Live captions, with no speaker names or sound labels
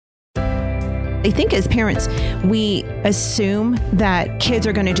I think as parents, we assume that kids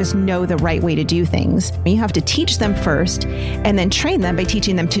are going to just know the right way to do things. You have to teach them first and then train them by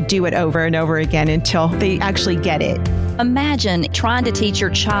teaching them to do it over and over again until they actually get it. Imagine trying to teach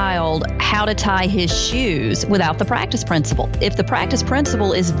your child how to tie his shoes without the practice principle. If the practice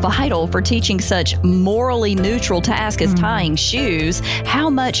principle is vital for teaching such morally neutral task as tying shoes,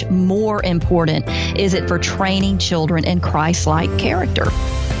 how much more important is it for training children in Christ-like character?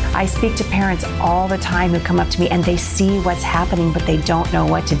 I speak to parents all the time who come up to me and they see what's happening, but they don't know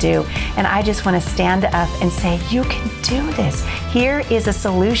what to do. And I just want to stand up and say, you can do this. Here is a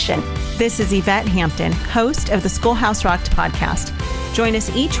solution. This is Yvette Hampton, host of the Schoolhouse Rocked podcast. Join us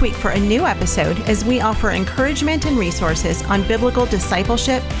each week for a new episode as we offer encouragement and resources on biblical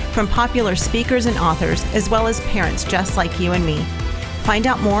discipleship from popular speakers and authors, as well as parents just like you and me. Find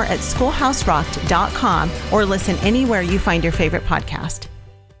out more at schoolhouserocked.com or listen anywhere you find your favorite podcast.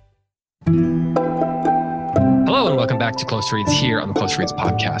 Hello and welcome back to Close Reads here on the Close Reads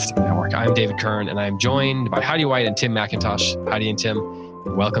Podcast Network. I'm David Kern and I'm joined by Heidi White and Tim McIntosh. Heidi and Tim,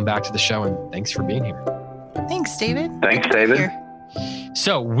 welcome back to the show and thanks for being here. Thanks, David. Thanks, David.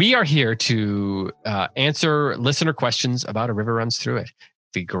 So we are here to answer listener questions about A River Runs Through It,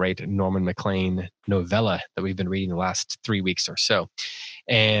 the great Norman Maclean novella that we've been reading the last 3 weeks or so.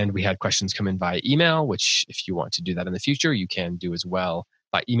 And we had questions come in by email, which if you want to do that in the future, you can do as well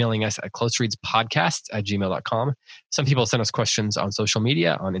by emailing us at closereadspodcast@gmail.com. Some people send us questions on social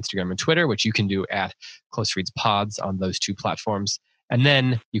media, on Instagram and Twitter, which you can do at Close Reads Pods on those two platforms. And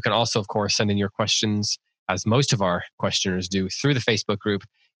then you can also, of course, send in your questions, as most of our questioners do, through the Facebook group.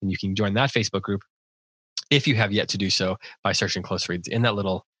 And you can join that Facebook group if you have yet to do so by searching Close Reads in that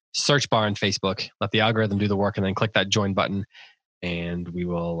little search bar in Facebook. Let the algorithm do the work and then click that join button. And we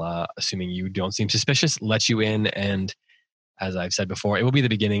will, assuming you don't seem suspicious, let you in. And as I've said before, it will be the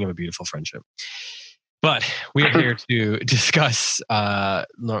beginning of a beautiful friendship. But we are here to discuss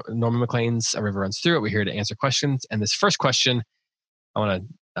Norman Maclean's A River Runs Through It. We're here to answer questions. And this first question I want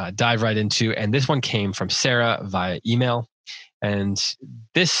to dive right into. And this one came from Sarah via email. And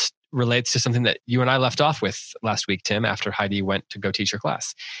this relates to something that you and I left off with last week, Tim, after Heidi went to go teach her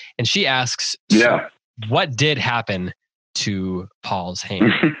class. And she asks, what did happen to Paul's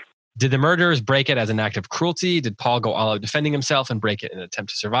hand? Did the murderers break it as an act of cruelty? Did Paul go all out defending himself and break it in an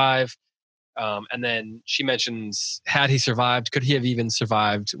attempt to survive? And then she mentions, had he survived, could he have even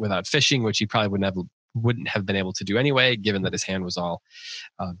survived without fishing, which he probably wouldn't have been able to do anyway, given that his hand was all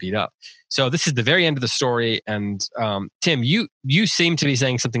beat up. So this is the very end of the story. And Tim, you seem to be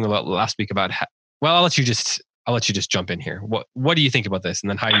saying something about last week about, well, I'll let you just jump in here. What do you think about this? And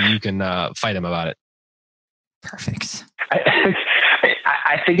then Heidi, you can fight him about it. Perfect.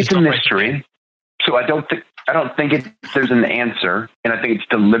 I think it's a mystery. So I don't think there's an answer, and I think it's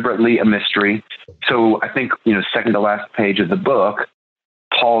deliberately a mystery. So I think, second to last page of the book,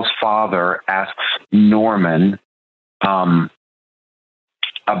 Paul's father asks Norman about,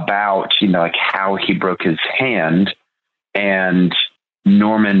 how he broke his hand, and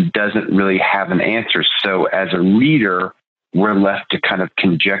Norman doesn't really have an answer. So as a reader, we're left to kind of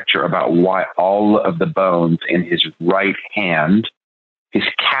conjecture about why all of the bones in his right hand, his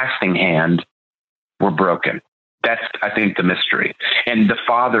casting hand, were broken. That's, I think, the mystery. And the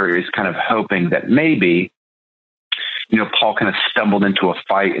father is kind of hoping that maybe, Paul kind of stumbled into a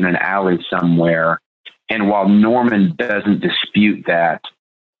fight in an alley somewhere. And while Norman doesn't dispute that,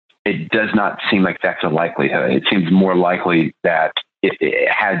 it does not seem like that's a likelihood. It seems more likely that it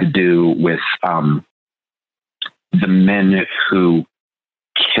had to do with the men who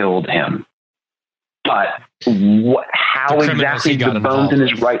killed him. But how exactly the bones in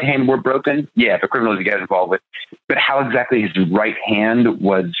his right hand were broken? Yeah, the criminals he got involved with. But how exactly his right hand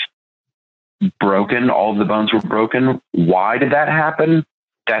was broken, all of the bones were broken, why did that happen?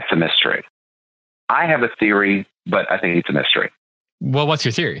 That's a mystery. I have a theory, but I think it's a mystery. Well, what's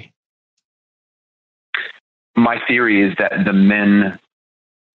your theory? My theory is that the men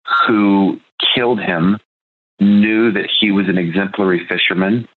who killed him knew that he was an exemplary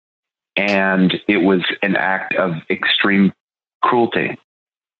fisherman, and it was an act of extreme cruelty.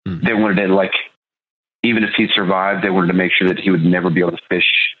 They wanted to, even if he survived, they wanted to make sure that he would never be able to fish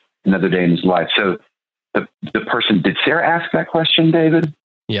another day in his life. So the person, did Sarah ask that question, David?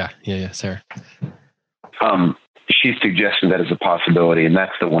 Yeah, Sarah. She suggested that as a possibility, and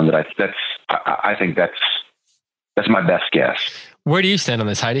that's the one that I think that's my best guess. Where do you stand on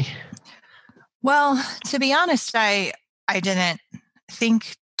this, Heidi? Well, to be honest, I didn't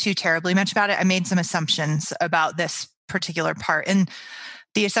think too terribly much about it. I made some assumptions about this particular part. And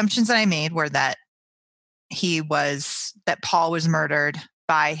the assumptions that I made were that Paul was murdered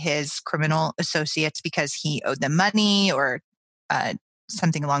by his criminal associates because he owed them money or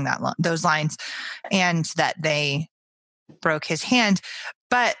something along those lines, and that they broke his hand.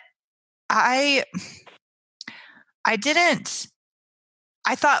 But I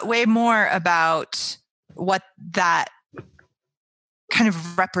thought way more about what that kind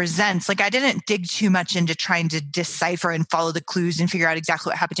of represents. Like, I didn't dig too much into trying to decipher and follow the clues and figure out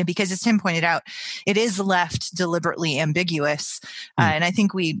exactly what happened to him, because as Tim pointed out, it is left deliberately ambiguous. And I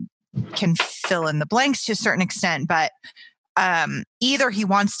think we can fill in the blanks to a certain extent, but either he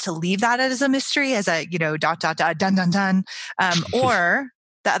wants to leave that as a mystery, as a, dun, dun, dun, or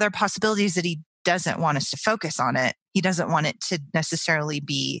the other possibility is that he doesn't want us to focus on it. He doesn't want it to necessarily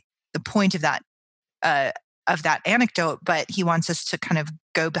be the point of that anecdote, but he wants us to kind of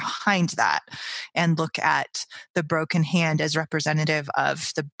go behind that and look at the broken hand as representative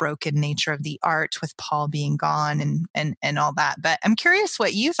of the broken nature of the art, with Paul being gone and all that. But I'm curious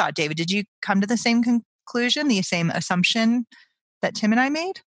what you thought, David. Did you come to the same conclusion, the same assumption that Tim and I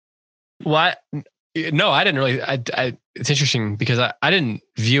made? Well, no, I didn't really. It's interesting because I didn't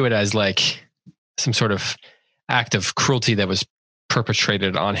view it as like some sort of act of cruelty that was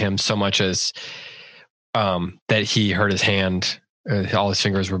perpetrated on him so much as that he hurt his hand. All his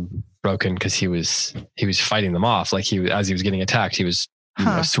fingers were broken because he was fighting them off. Like as he was getting attacked, he was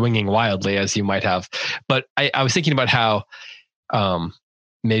swinging wildly as he might have. But I was thinking about how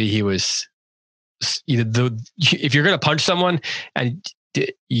maybe he was if you're going to punch someone and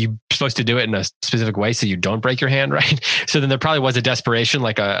you're supposed to do it in a specific way so you don't break your hand, right? So then there probably was a desperation,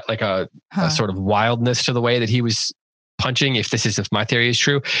 like a sort of wildness to the way that he was punching, if my theory is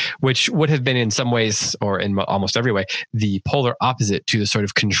true, which would have been in some ways, or in almost every way, the polar opposite to the sort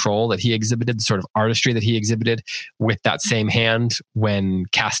of control that he exhibited, the sort of artistry that he exhibited with that same hand when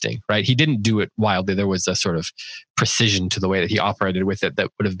casting, right? He didn't do it wildly. There was a sort of precision to the way that he operated with it that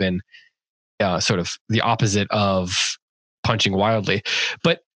would have been sort of the opposite of punching wildly.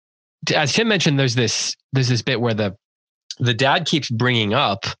 But as Tim mentioned, there's this bit where the dad keeps bringing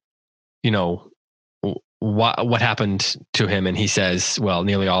up, what happened to him, and he says, well,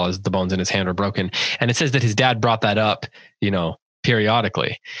 nearly all the bones in his hand are broken, and it says that his dad brought that up,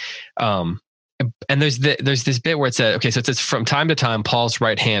 periodically. And there's this bit where it says, okay, so it says, from time to time, Paul's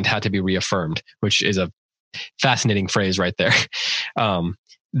right hand had to be reaffirmed, which is a fascinating phrase right there.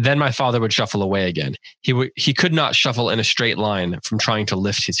 Then my father would shuffle away again. He could not shuffle in a straight line from trying to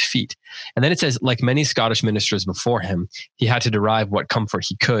lift his feet. And then it says, like many Scottish ministers before him, he had to derive what comfort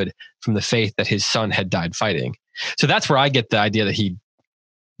he could from the faith that his son had died fighting. So that's where I get the idea that he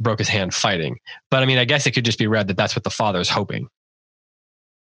broke his hand fighting. But I mean, I guess it could just be read that that's what the father's hoping,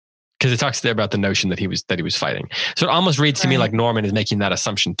 because it talks there about the notion that he was fighting. So it almost reads to me like Norman is making that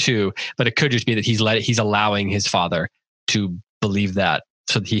assumption too, but it could just be that he's allowing his father to believe that,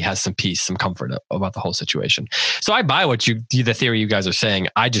 so that he has some peace, some comfort about the whole situation. So I buy the theory you guys are saying.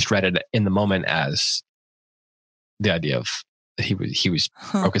 I just read it in the moment as the idea of he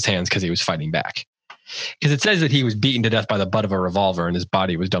broke his hands because he was fighting back. Because it says that he was beaten to death by the butt of a revolver and his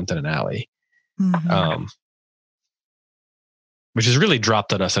body was dumped in an alley. Mm-hmm. Which is really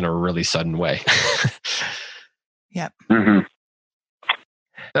dropped on us in a really sudden way. Yep. Mm-hmm.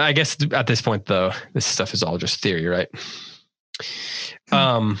 I guess at this point, though, this stuff is all just theory, right?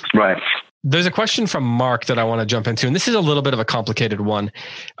 Right. There's a question from Mark that I want to jump into, and this is a little bit of a complicated one.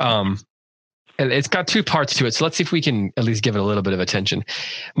 And it's got two parts to it, so let's see if we can at least give it a little bit of attention.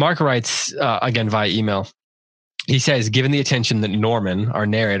 Mark writes, again via email, he says, given the attention that Norman, our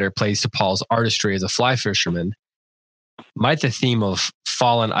narrator, plays to Paul's artistry as a fly fisherman, might the theme of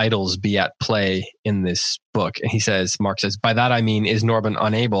fallen idols be at play in this book? And he says, Mark says, by that I mean, is Norman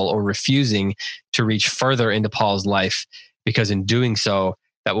unable or refusing to reach further into Paul's life, because in doing so,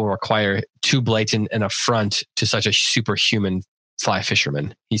 that will require too blatant an affront to such a superhuman fly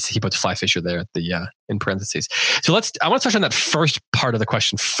fisherman? He puts fly fisher there at the in parentheses. So I want to touch on that first part of the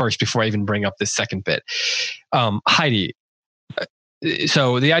question first before I even bring up this second bit. Heidi,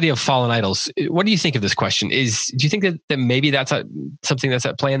 so the idea of fallen idols, what do you think of this question? Do you think that maybe that's something that's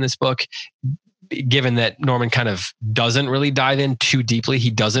at play in this book, given that Norman kind of doesn't really dive in too deeply?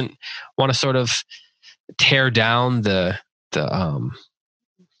 He doesn't want to sort of tear down the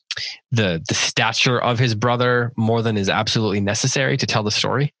stature of his brother more than is absolutely necessary to tell the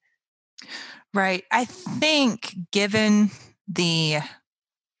story? Right. I think given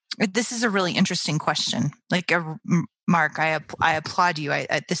this is a really interesting question. Like Mark, I applaud you.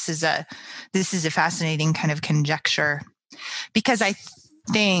 This is a fascinating kind of conjecture, because I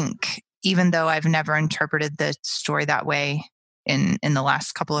think, even though I've never interpreted the story that way in the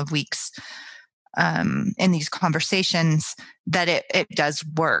last couple of weeks, in these conversations, that it does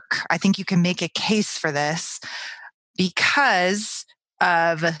work. I think you can make a case for this because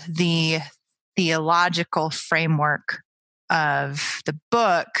of the theological framework of the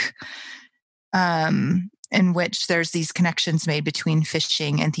book, in which there's these connections made between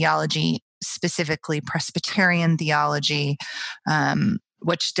fishing and theology, specifically Presbyterian theology,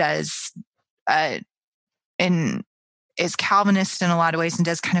 which does is Calvinist in a lot of ways and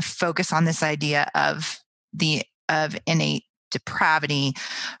does kind of focus on this idea of innate depravity,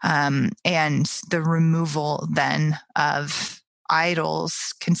 and the removal then of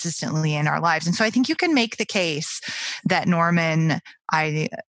idols consistently in our lives. And so I think you can make the case that Norman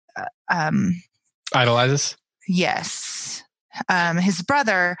idolizes. Yes. His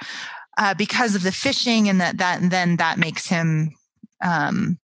brother, because of the fishing, and that makes him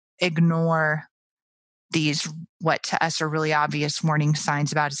ignore these, what to us are really obvious warning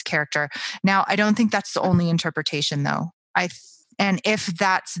signs about his character. Now, I don't think that's the only interpretation, though. And if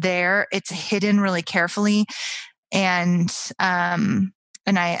that's there, it's hidden really carefully. And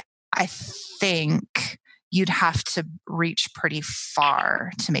I think you'd have to reach pretty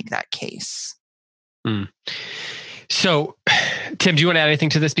far to make that case. So, Tim, do you want to add anything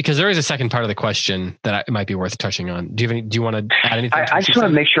to this? Because there is a second part of the question that it might be worth touching on. Do you want to add anything? I just want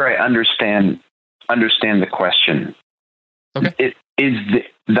to make sure I understand the question. Okay. It is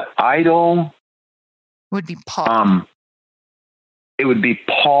the idol would be Paul. It would be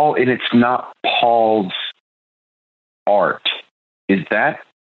Paul, and it's not Paul's art. Is that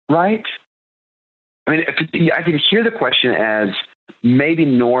right? I mean, I can hear the question as maybe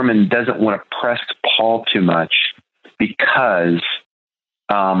Norman doesn't want to press Paul too much because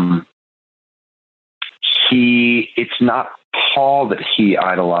it's not Paul that he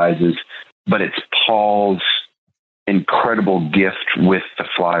idolizes, but it's Paul's incredible gift with the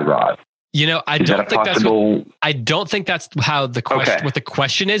fly rod. I don't think that's how the question, what the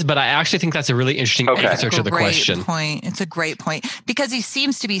question is, but I actually think that's a really interesting answer to the question. It's a great point, because he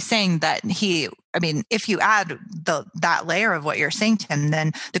seems to be saying that if you add that layer of what you're saying, Tim,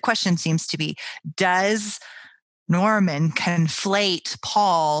 then the question seems to be, does Norman conflate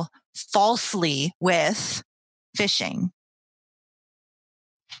Paul falsely with fishing?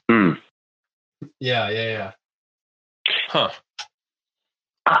 Yeah. Huh.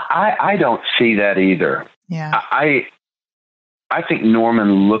 I don't see that either. Yeah. I think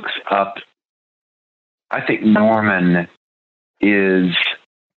Norman looks up. I think Norman is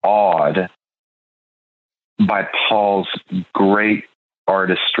awed by Paul's great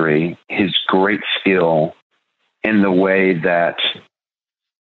artistry, his great skill, in the way that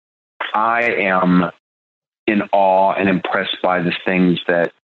I am in awe and impressed by the things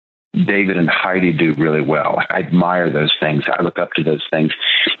that David and Heidi do really well. I admire those things. I look up to those things.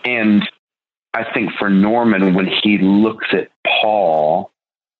 And I think for Norman, when he looks at Paul,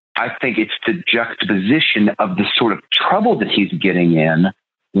 I think it's the juxtaposition of the sort of trouble that he's getting in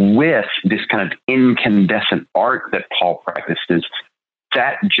with this kind of incandescent art that Paul practices.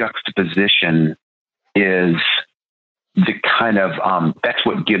 That juxtaposition is the kind of, that's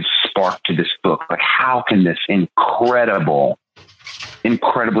what gives spark to this book. Like, how can this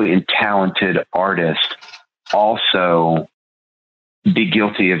incredibly talented artist also be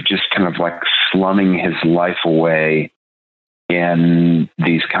guilty of just kind of like slumming his life away in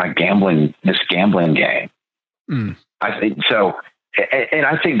these kind of gambling game? I think so. And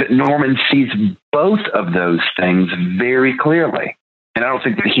I think that Norman sees both of those things very clearly. And I don't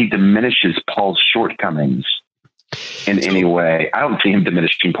think that he diminishes Paul's shortcomings in any way. I don't see him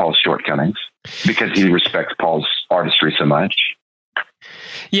diminishing Paul's shortcomings because he respects Paul's artistry so much.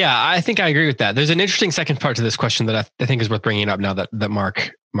 Yeah, I think I agree with that. There's an interesting second part to this question that I think is worth bringing up now that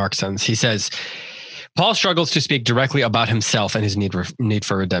Mark sends. He says, Paul struggles to speak directly about himself and his need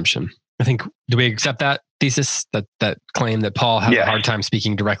for redemption. I think, do we accept that thesis, that claim that Paul has a hard time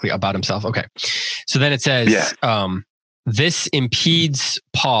speaking directly about himself? Okay. So then it says, this impedes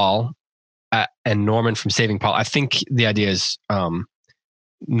Paul and Norman from saving Paul. I think the idea is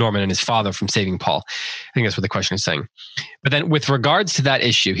Norman and his father from saving Paul. I think that's what the question is saying. But then with regards to that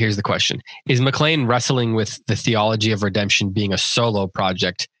issue, here's the question. Is McLean wrestling with the theology of redemption being a solo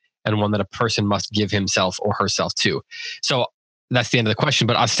project and one that a person must give himself or herself to? So that's the end of the question.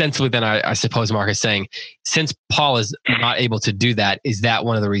 But ostensibly then I suppose Mark is saying, since Paul is not able to do that, is that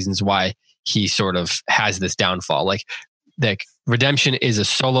one of the reasons why he sort of has this downfall? Like redemption is a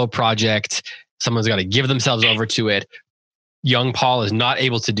solo project. Someone's got to give themselves over to it. Young Paul is not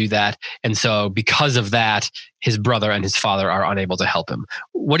able to do that. And so because of that, his brother and his father are unable to help him.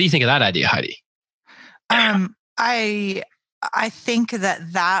 What do you think of that idea, Heidi? I I think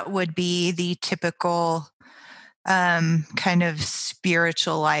that would be the typical kind of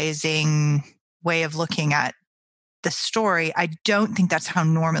spiritualizing way of looking at the story. I don't think that's how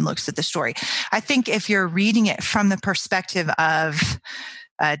Norman looks at the story. I think if you're reading it from the perspective of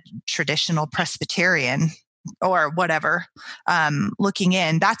a traditional Presbyterian or whatever, looking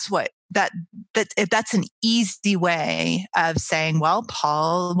in, that's an easy way of saying, well,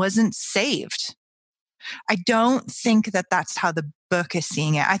 Paul wasn't saved. I don't think that that's how the book is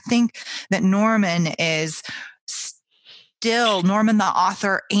seeing it. I think that Norman is still, Norman the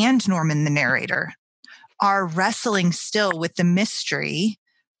author and Norman the narrator are wrestling still with the mystery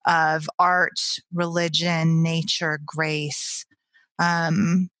of art, religion, nature, grace,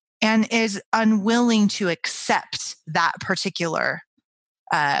 and is unwilling to accept that particular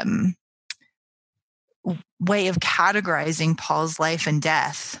way of categorizing Paul's life and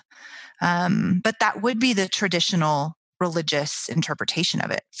death. But that would be the traditional religious interpretation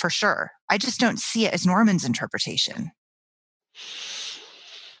of it, for sure. I just don't see it as Norman's interpretation.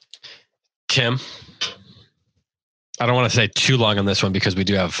 Tim, I don't want to say too long on this one because we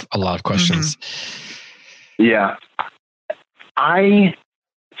do have a lot of questions. Yeah. I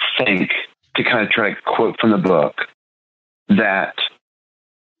think, to kind of try to quote from the book, that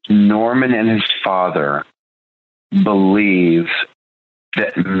Norman and his father believe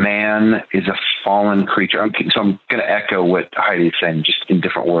that man is a fallen creature. So I'm going to echo what Heidi is saying, just in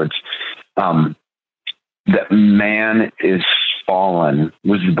different words. That man is fallen.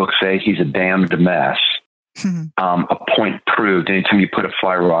 What does the book say? He's a damned mess. A point proved anytime you put a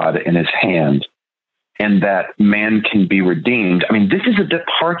fly rod in his hand, and that man can be redeemed. I mean, this is a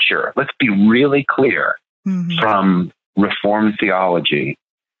departure. Let's be really clear from Reformed theology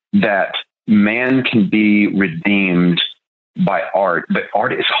that man can be redeemed by art, but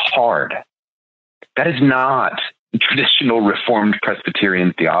art is hard. That is not traditional Reformed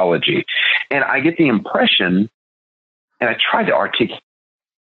Presbyterian theology. And I get the impression, and I tried to articulate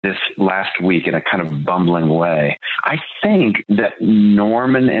this last week in a kind of bumbling way, I think that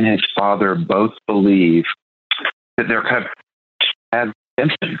Norman and his father both believe that they're kind of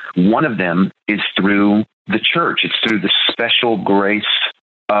redemption. One of them is through the church. It's through the special grace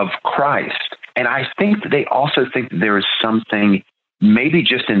of Christ. And I think that they also think that there is something, maybe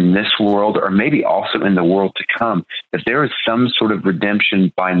just in this world or maybe also in the world to come, that there is some sort of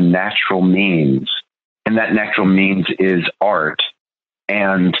redemption by natural means. And that natural means is art.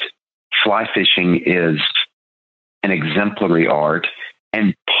 And fly fishing is an exemplary art.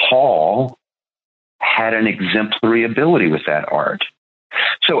 And Paul had an exemplary ability with that art.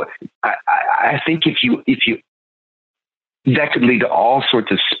 So I think if you that could lead to all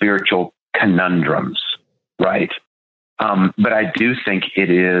sorts of spiritual conundrums, right? But I do think it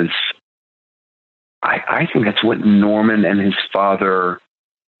is, I think that's what Norman and his father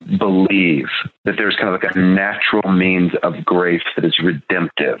believe, that there's kind of like a natural means of grace that is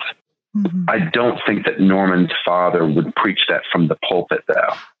redemptive. I don't think that Norman's father would preach that from the pulpit,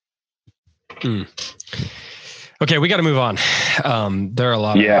 though. Okay, we got to move on. There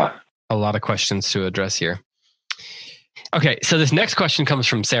are a lot of questions to address here. Okay, so this next question comes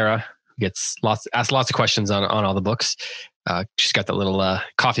from Sarah, who asked lots of questions on all the books. She's got that little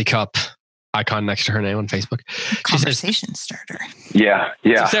coffee cup icon next to her name on Facebook. Conversation starter. Yeah.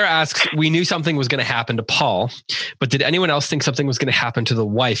 So Sarah asks, we knew something was going to happen to Paul, but did anyone else think something was going to happen to the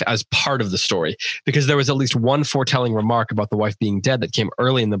wife as part of the story? Because there was at least one foretelling remark about the wife being dead that came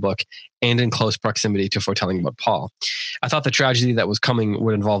early in the book and in close proximity to foretelling about Paul. I thought the tragedy that was coming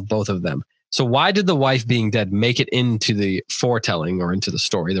would involve both of them. So why did the wife being dead make it into the foretelling or into the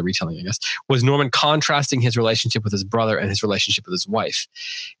story, the retelling, I guess? Was Norman contrasting his relationship with his brother and his relationship with his wife?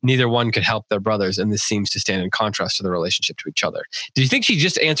 Neither one could help their brothers, and this seems to stand in contrast to their relationship to each other. Do you think she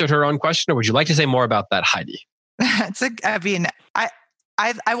just answered her own question, or would you like to say more about that, Heidi? I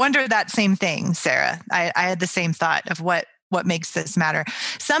wonder that same thing, Sarah. I had the same thought of what makes this matter.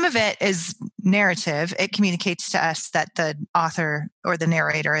 Some of it is narrative. It communicates to us that the author or the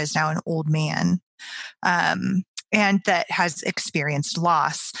narrator is now an old man, and that has experienced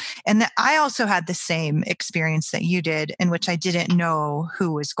loss. And that I also had the same experience that you did, in which I didn't know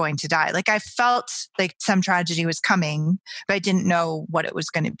who was going to die. Like, I felt like some tragedy was coming, but I didn't know what it was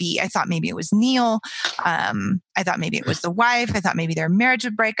going to be. I thought maybe it was Neil. I thought maybe it was the wife. I thought maybe their marriage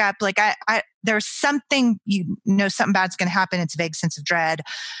would break up. Like, there's something, something bad's going to happen. It's a vague sense of dread,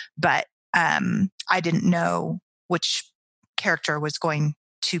 but I didn't know which character was going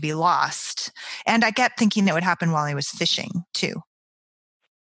to be lost. And I kept thinking that would happen while I was fishing too.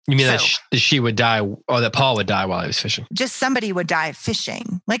 You mean that she would die, or that Paul would die while he was fishing? Just somebody would die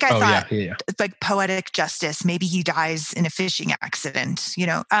fishing. Like I thought, like poetic justice. Maybe he dies in a fishing accident, you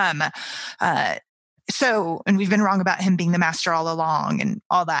know? So, and we've been wrong about him being the master all along and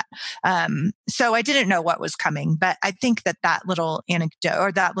all that. So I didn't know what was coming, but I think that little anecdote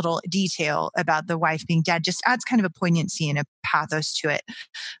or that little detail about the wife being dead just adds kind of a poignancy and a pathos to it.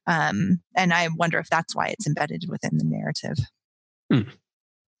 And I wonder if that's why it's embedded within the narrative.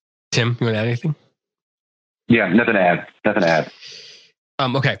 Tim, you want to add anything? Yeah, nothing to add.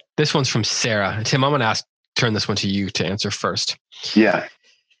 Okay, this one's from Sarah. Tim, I'm going to turn this one to you to answer first. Yeah.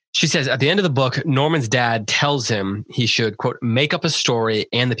 She says, at the end of the book, Norman's dad tells him he should, quote, make up a story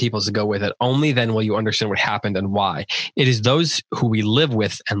and the people to go with it. Only then will you understand what happened and why. It is those who we live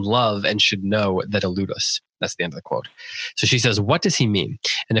with and love and should know that elude us. That's the end of the quote. So she says, what does he mean?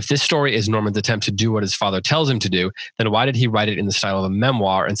 And if this story is Norman's attempt to do what his father tells him to do, then why did he write it in the style of a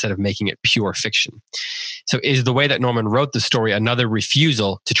memoir instead of making it pure fiction? So is the way that Norman wrote the story another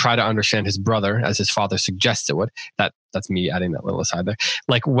refusal to try to understand his brother as his father suggests it would? That's me adding that little aside there.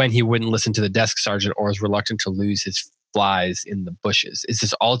 Like when he wouldn't listen to the desk sergeant or is reluctant to lose his flies in the bushes. Is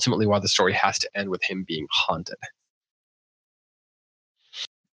this ultimately why the story has to end with him being haunted?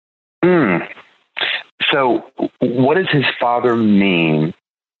 So what does his father mean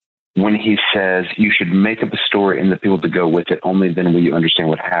when he says you should make up a story and the people to go with it? Only then will you understand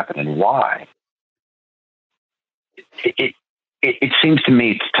what happened and why. It seems to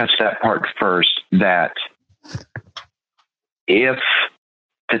me, to touch that part first, that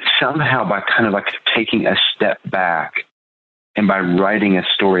that somehow by kind of like taking a step back and by writing a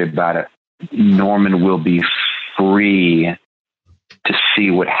story about it, Norman will be free to see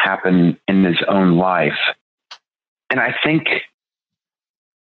what happened in his own life. And I think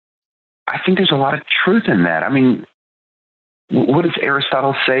there's a lot of truth in that. I mean, what does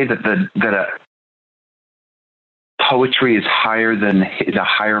Aristotle say that poetry is a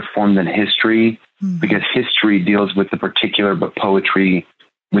higher form than history, because history deals with the particular, but poetry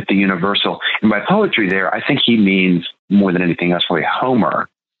with the universal. And by poetry there, I think he means more than anything else, really Homer.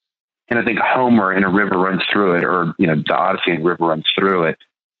 And I think Homer in A River Runs Through It, or, you know, the Odyssey and River Runs Through It,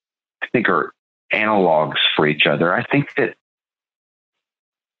 I think are analogs for each other. I think that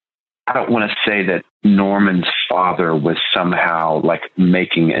I don't want to say that Norman's father was somehow like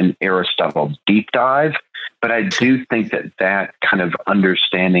making an Aristotle deep dive, but I do think that kind of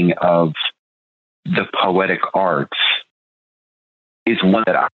understanding of the poetic arts is one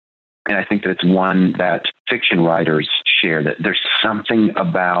that I think that it's one that fiction writers share, that there's something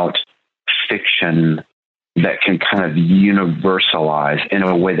about fiction that can kind of universalize in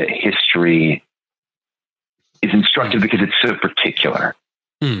a way that history is instructive because it's so particular.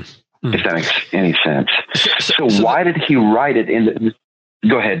 If that makes any sense. So why did he write it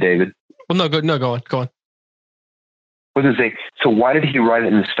go ahead, David. Well, go on. I was going to say, so why did he write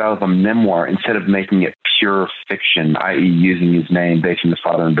it in the style of a memoir instead of making it pure fiction, i.e. using his name, basing the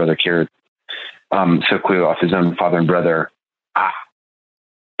father and brother character so clearly off his own father and brother?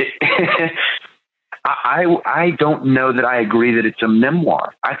 I don't know that I agree that it's a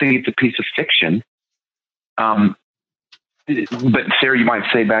memoir. I think it's a piece of fiction. But Sarah, you might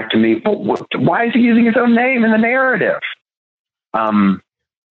say back to me, well, why is he using his own name in the narrative? I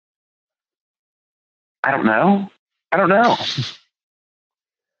don't know. I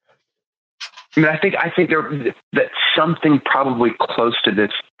mean, I think that something probably close to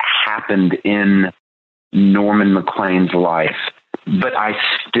this happened in Norman Maclean's life, but I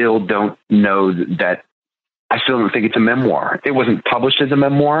still don't know that. I still don't think it's a memoir. It wasn't published as a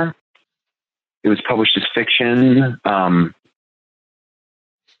memoir. It was published as fiction. So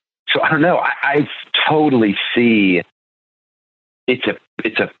I don't know. I totally see it's a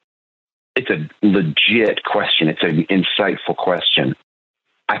legit question. It's an insightful question.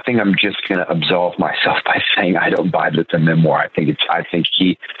 I think I'm just going to absolve myself by saying I don't buy that it's a memoir. I think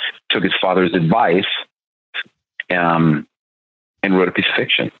he took his father's advice and wrote a piece of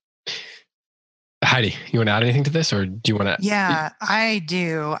fiction. Heidi, you want to add anything to this, or do you want to? Yeah, I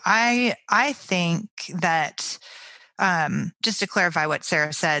do. I think that just to clarify what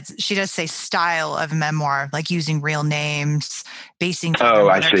Sarah said, she does say style of memoir, like using real names, basing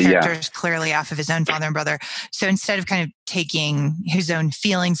characters clearly off of his own father and brother. So instead of kind of taking his own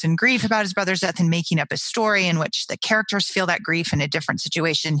feelings and grief about his brother's death and making up a story in which the characters feel that grief in a different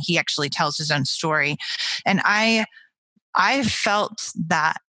situation, he actually tells his own story. And I felt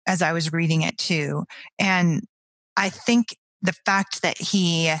that as I was reading it too. And I think the fact that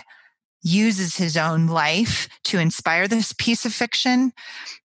he uses his own life to inspire this piece of fiction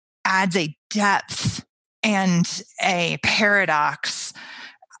adds a depth and a paradox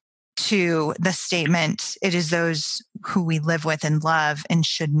to the statement, it is those who we live with and love and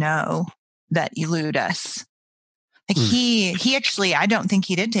should know that elude us. Like he actually, I don't think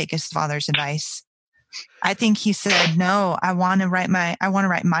he did take his father's advice. I think he said, no, I want to write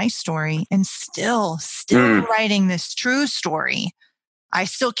my story, and still writing this true story. I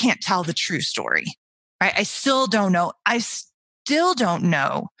still can't tell the true story, right? I still don't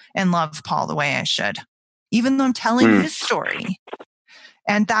know and love Paul the way I should, even though I'm telling his story.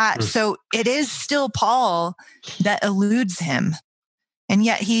 And so it is still Paul that eludes him. And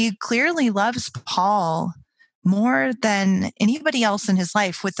yet he clearly loves Paul more than anybody else in his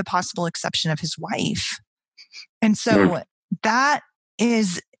life, with the possible exception of his wife. And so that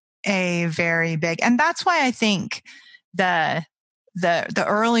is a very big, and that's why I think the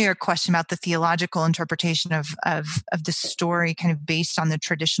earlier question about the theological interpretation of the story, kind of based on the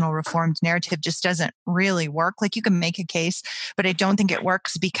traditional Reformed narrative, just doesn't really work. Like, you can make a case, but I don't think it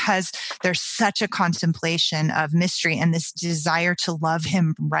works, because there's such a contemplation of mystery and this desire to love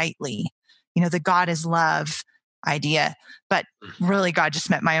him rightly. You know, the God is love idea, but really God just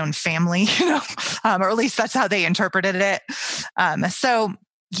meant my own family, or at least that's how they interpreted it. So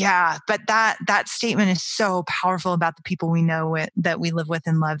yeah, but that statement is so powerful about the people we know that we live with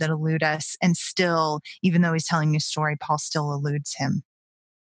and love that elude us. And still, even though he's telling a story, Paul still eludes him.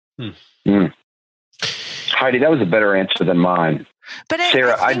 Heidi, that was a better answer than mine. But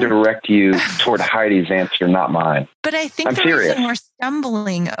Sarah, I direct you toward Heidi's answer, not mine. But I think the reason we're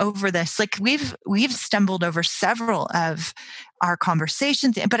stumbling over this, like we've stumbled over several of our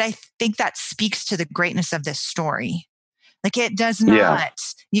conversations, but I think that speaks to the greatness of this story. Like, it does not,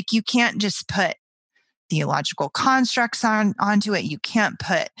 you can't just put theological constructs onto it. You can't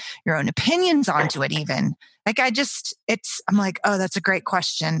put your own opinions onto it even. Like, I'm like, oh, that's a great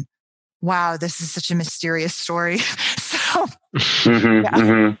question. Wow, this is such a mysterious story. So,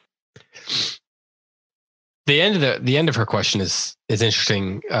 The end of her question is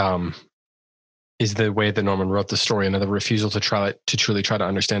interesting. Is the way that Norman wrote the story, another refusal to truly try to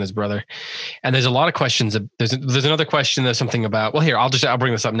understand his brother. And there's a lot of questions. There's another question. There's something about, well, here, I'll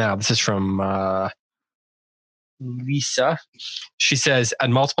bring this up now. This is from Lisa. She says, at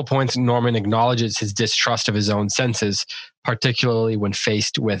multiple points, Norman acknowledges his distrust of his own senses, particularly when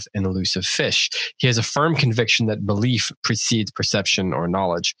faced with an elusive fish. He has a firm conviction that belief precedes perception or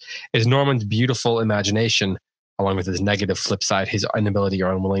knowledge. Is Norman's beautiful imagination, along with his negative flip side, his inability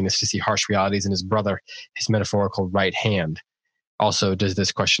or unwillingness to see harsh realities in his brother, his metaphorical right hand? Also, does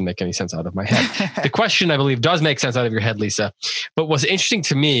this question make any sense out of my head? The question, I believe, does make sense out of your head, Lisa. But what's interesting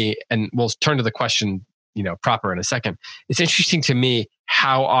to me, and we'll turn to the question, proper in a second. It's interesting to me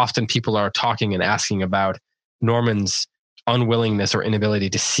how often people are talking and asking about Norman's unwillingness or inability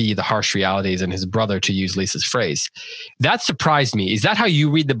to see the harsh realities in his brother, to use Lisa's phrase. That surprised me. Is that how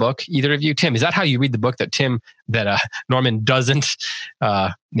you read the book? Either of you? Tim, is that how you read the book, that Norman doesn't,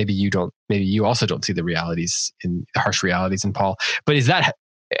 maybe you also don't see the harsh realities in Paul, but is that,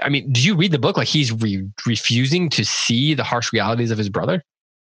 do you read the book like he's refusing to see the harsh realities of his brother?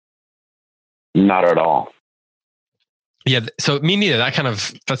 Not at all. Yeah. So me neither.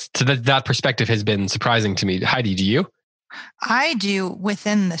 That perspective has been surprising to me. Heidi, do you? I do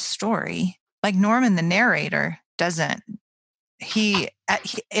within the story. Like, Norman, the narrator, doesn't. He,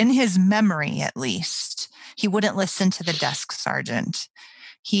 in his memory at least, he wouldn't listen to the desk sergeant.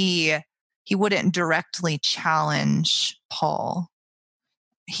 He wouldn't directly challenge Paul.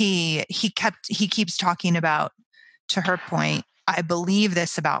 He keeps talking about, to her point, I believe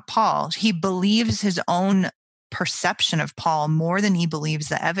this about Paul. He believes his own perception of Paul more than he believes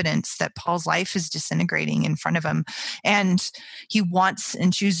the evidence that Paul's life is disintegrating in front of him. And he wants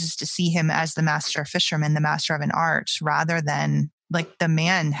and chooses to see him as the master fisherman, the master of an art, rather than like the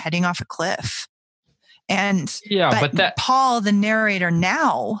man heading off a cliff. And Paul, the narrator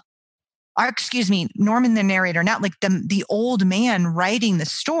now, Norman, the narrator now, like the old man writing the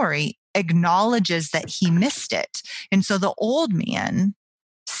story, acknowledges that he missed it. And so the old man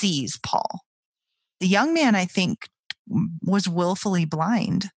sees Paul. The young man, I think, was willfully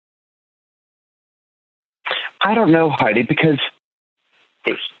blind. I don't know, Heidi, because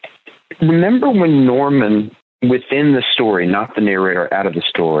remember when Norman, within the story, not the narrator out of the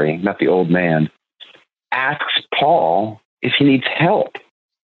story, not the old man, asks Paul if he needs help.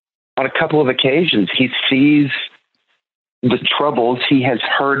 On a couple of occasions, he sees the troubles. He has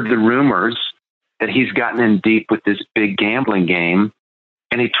heard the rumors that he's gotten in deep with this big gambling game.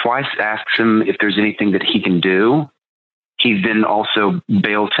 And he twice asks him if there's anything that he can do. He then also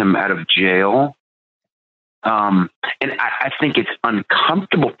bails him out of jail. And I think it's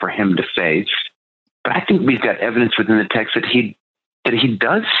uncomfortable for him to face, but I think we've got evidence within the text that he that he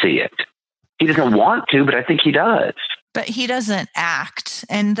does see it. He doesn't want to, but I think he does. But he doesn't act.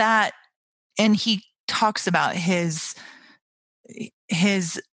 And he talks about his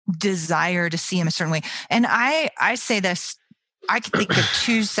desire to see him a certain way. And I say this, I can think of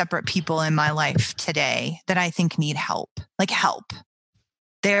two separate people in my life today that I think need help, like help.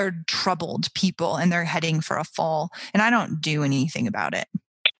 They're troubled people and they're heading for a fall. And I don't do anything about it.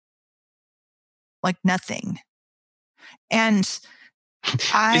 Like nothing. And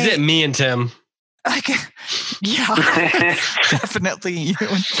is it me and Tim? Like, yeah, definitely you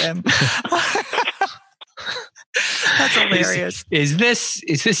and Tim. That's hilarious. Is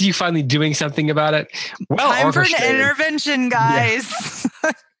this you finally doing something about it? Well, time for an intervention, guys.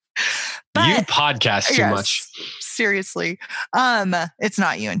 Yeah. But, you podcast too much. Seriously. It's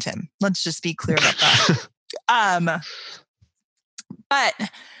not you and Tim. Let's just be clear about that. But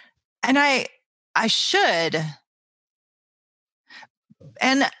I should.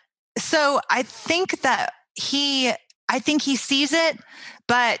 And so I think that he sees it,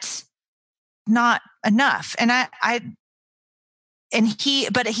 but not enough. And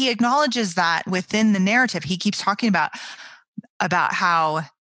he acknowledges that within the narrative. He keeps talking about how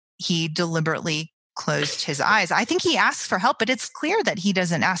he deliberately closed his eyes. I think he asks for help, but it's clear that he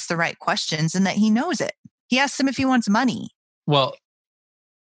doesn't ask the right questions and that he knows it. He asks him if he wants money. Well,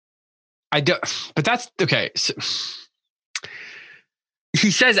 I don't, but that's okay. So, he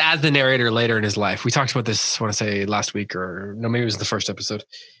says as the narrator later in his life, we talked about this, I want to say last week or no, maybe it was the first episode.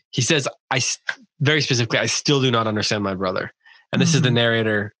 He says, very specifically, I still do not understand my brother. And this is the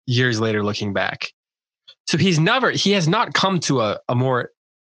narrator years later looking back. So he has not come to a more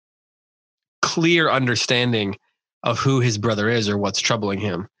clear understanding of who his brother is or what's troubling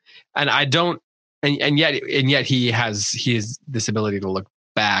him. And I don't, and yet he has this ability to look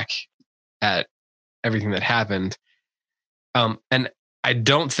back at everything that happened. And I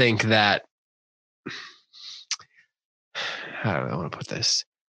don't think that, how do I want to put this?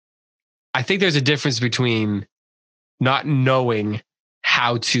 I think there's a difference between not knowing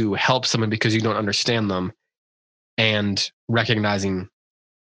how to help someone because you don't understand them and recognizing,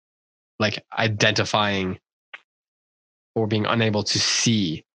 like identifying or being unable to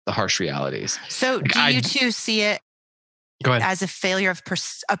see the harsh realities. So do you two see it as a failure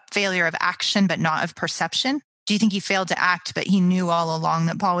of action, but not of perception? Do you think he failed to act, but he knew all along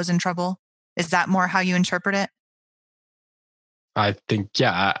that Paul was in trouble? Is that more how you interpret it? I think,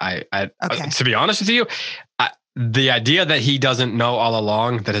 yeah. Okay. To be honest with you, the idea that he doesn't know all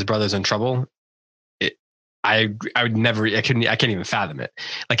along that his brother's in trouble, I can't even fathom it.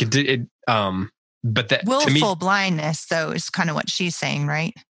 Like but that willful blindness, though, is kind of what she's saying,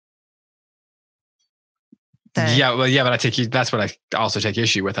 right? But that's what I also take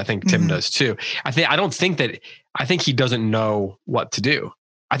issue with. I think Tim does too. I think he doesn't know what to do.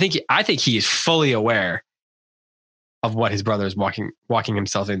 I think he is fully aware of what his brother is walking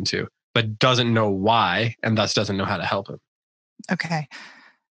himself into, but doesn't know why, and thus doesn't know how to help him. Okay.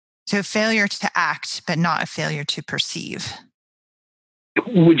 So failure to act, but not a failure to perceive.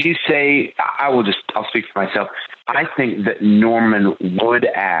 Would you say, I'll speak for myself. I think that Norman would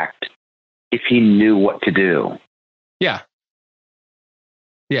act if he knew what to do. Yeah.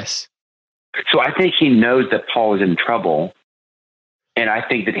 Yes. So I think he knows that Paul is in trouble. And I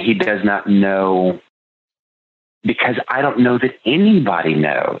think that he does not know, because I don't know that anybody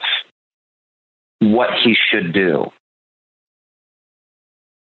knows what he should do.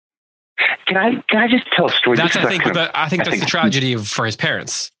 Can I just tell a story? I think that's the tragedy for his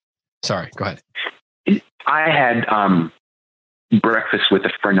parents. Sorry, go ahead. I had breakfast with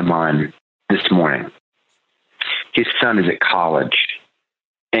a friend of mine this morning. His son is at college,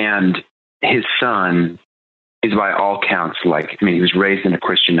 and his son is by all counts he was raised in a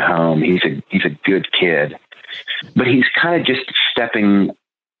Christian home. He's a good kid, but he's kind of just stepping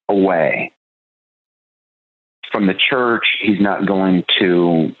away from the church. He's not going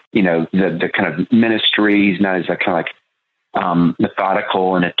to, the kind of ministry. He's not as kind of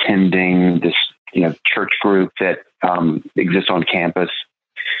methodical in attending this, church group that exists on campus.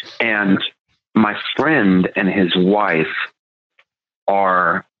 And my friend and his wife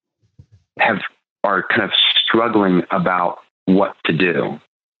are kind of struggling about what to do.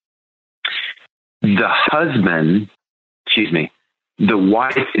 The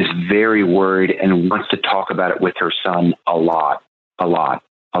wife is very worried and wants to talk about it with her son a lot.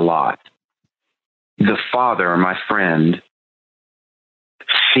 The father, my friend,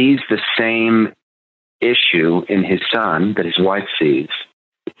 sees the same issue in his son that his wife sees.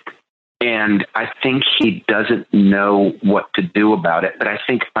 And I think he doesn't know what to do about it. But I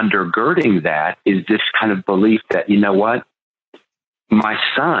think undergirding that is this kind of belief that, you know what? my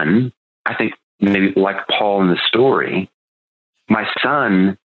son, I think maybe like Paul in the story, my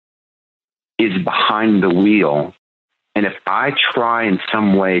son is behind the wheel. And if I try in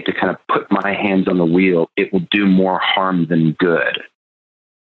some way to kind of put my hands on the wheel, it will do more harm than good.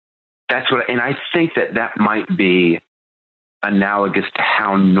 And I think that might be analogous to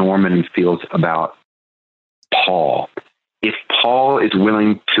how Norman feels about Paul. If Paul is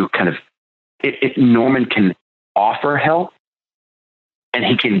willing to if Norman can offer help and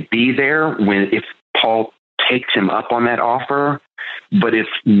he can be there if Paul takes him up on that offer, but if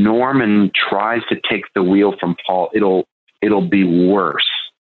Norman tries to take the wheel from Paul, it'll be worse.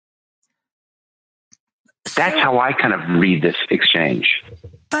 That's how I kind of read this exchange.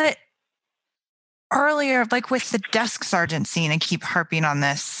 But earlier, like with the desk sergeant scene, I keep harping on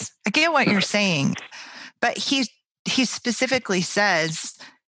this. I get what you're saying, but he specifically says,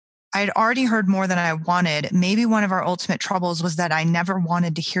 I'd already heard more than I wanted. Maybe one of our ultimate troubles was that I never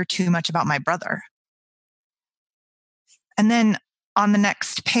wanted to hear too much about my brother. And then on the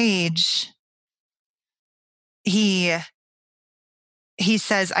next page, he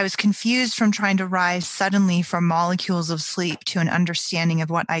says, I was confused from trying to rise suddenly from molecules of sleep to an understanding of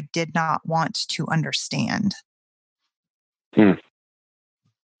what I did not want to understand.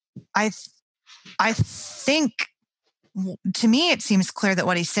 I think, to me, it seems clear that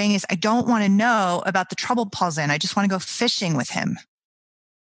what he's saying is, I don't want to know about the trouble Paul's in. I just want to go fishing with him.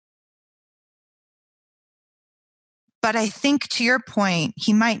 But I think, to your point,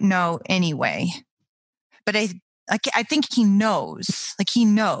 he might know anyway. But I think he knows. Like, he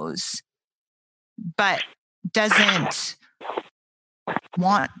knows, but doesn't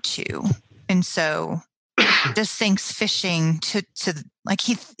want to. And so just thinks fishing to like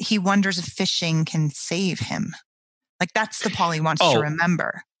he wonders if fishing can save him. Like, that's the Paul he wants to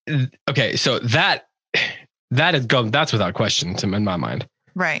remember. Okay, so that's without question in my mind.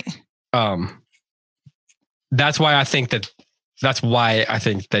 Right. That's why I think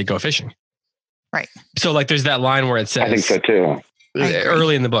they go fishing. Right. So like there's that line where it says, I think so too.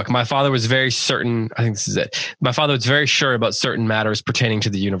 Early in the book, my father was very certain. I think this is it. My father was very sure about certain matters pertaining to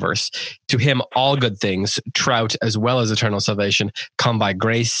the universe. To him, all good things, trout as well as eternal salvation, come by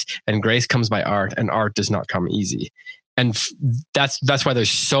grace, and grace comes by art, and art does not come easy. And that's why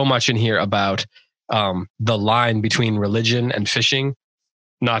there's so much in here about the line between religion and fishing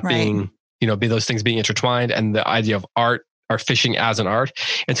not being, be those things being intertwined, and the idea of art or fishing as an art.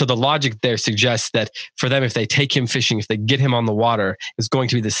 And so the logic there suggests that for them, if they take him fishing, if they get him on the water, it's going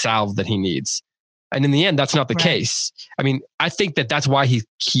to be the salve that he needs. And in the end, that's not the case. I mean, I think that's why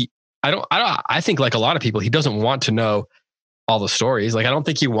I think like a lot of people, he doesn't want to know all the stories. Like, I don't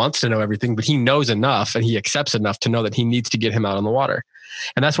think he wants to know everything, but he knows enough and he accepts enough to know that he needs to get him out on the water.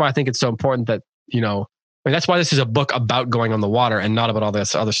 And that's why I think it's so important that, that's why this is a book about going on the water and not about all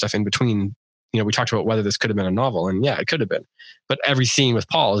this other stuff in between. We talked about whether this could have been a novel, and yeah, it could have been. But every scene with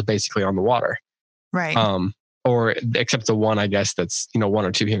Paul is basically on the water. Right. Or except the one, I guess, that's, one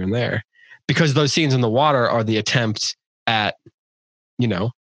or two here and there. Because those scenes in the water are the attempt at,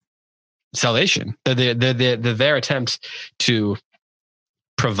 salvation. They're their attempt to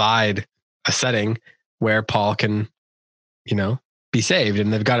provide a setting where Paul can, be saved.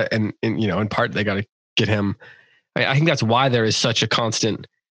 And they've got to, and in part, they got to get him. I think that's why there is such a constant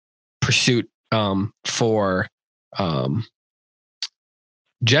pursuit for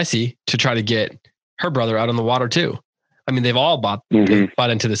Jessie to try to get her brother out on the water too. I mean, they've all bought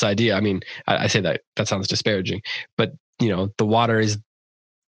into this idea. I mean, I say that sounds disparaging, but the water is,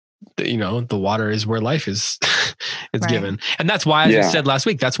 the water is where life is given. And that's why, as you said last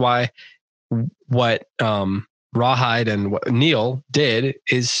week, that's why what Rawhide and what Neil did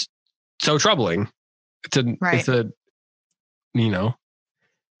is so troubling. It's a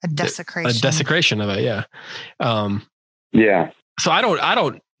desecration of it. Yeah. So I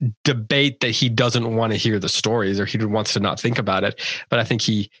don't debate that he doesn't want to hear the stories or he wants to not think about it, but I think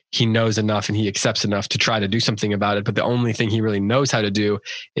he knows enough and he accepts enough to try to do something about it. But the only thing he really knows how to do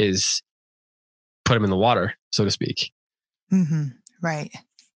is put him in the water, so to speak. Mm-hmm. Right.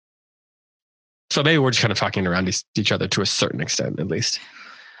 So maybe we're just kind of talking around each other to a certain extent, at least.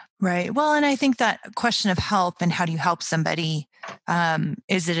 Right. Well, and I think that question of help and how do you help somebody,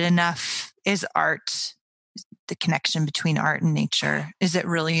 is it enough? Is art, the connection between art and nature, is it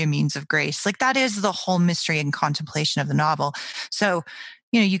really a means of grace? Like, that is the whole mystery and contemplation of the novel. So,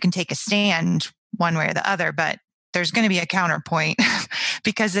 you can take a stand one way or the other, but there's going to be a counterpoint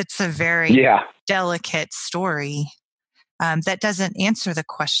because it's a very delicate story. that doesn't answer the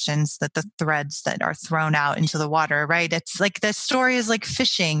questions, that the threads that are thrown out into the water, right? It's like the story is like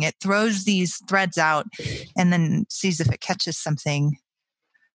fishing. It throws these threads out and then sees if it catches something.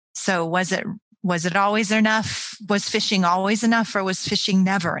 So was it always enough? Was fishing always enough, or was fishing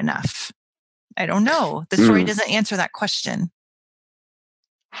never enough? I don't know. The story doesn't answer that question.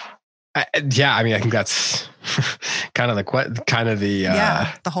 I think that's kind of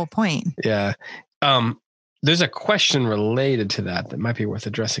the whole point. Yeah. There's a question related to that might be worth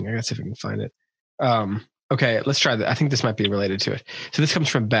addressing. I guess if we can find it. Okay, let's try that. I think this might be related to it. So this comes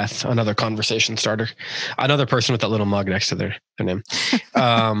from Beth, another conversation starter, another person with that little mug next to their name.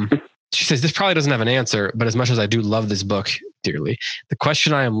 She says, this probably doesn't have an answer, but as much as I do love this book dearly, the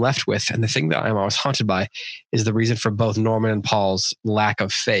question I am left with, and the thing that I'm always haunted by, is the reason for both Norman and Paul's lack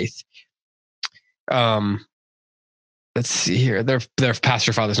of faith. Let's see here. Their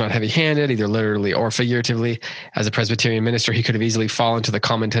pastor father's not heavy-handed, either literally or figuratively. As a Presbyterian minister, he could have easily fallen to the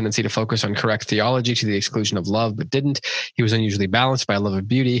common tendency to focus on correct theology to the exclusion of love, but didn't. He was unusually balanced by a love of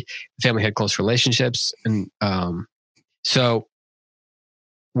beauty. The family had close relationships. And so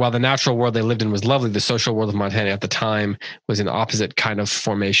while the natural world they lived in was lovely, the social world of Montana at the time was an opposite kind of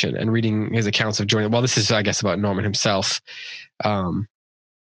formation. And reading his accounts of joining, well, this is, I guess, about Norman himself, the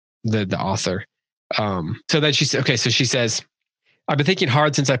author. So then she says, I've been thinking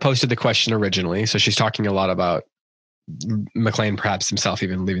hard since I posted the question originally. So she's talking a lot about McLean, perhaps himself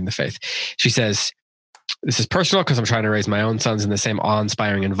even leaving the faith. She says, this is personal because I'm trying to raise my own sons in the same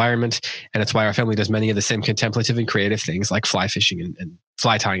awe-inspiring environment. And it's why our family does many of the same contemplative and creative things like fly fishing and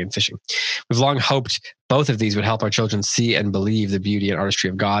fly tying and fishing. We've long hoped both of these would help our children see and believe the beauty and artistry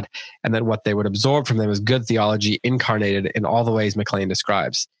of God, and that what they would absorb from them is good theology incarnated in all the ways McLean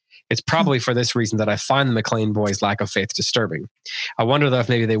describes. It's probably for this reason that I find the McLean boys' lack of faith disturbing. I wonder, though, if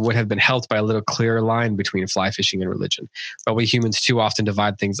maybe they would have been helped by a little clearer line between fly fishing and religion. But we humans too often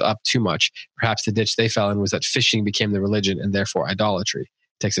divide things up too much. Perhaps the ditch they fell in was that fishing became the religion and therefore idolatry.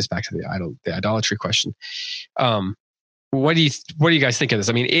 Takes us back to the idolatry question. What do you guys think of this?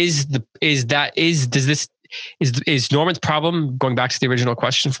 I mean, is Norman's problem, going back to the original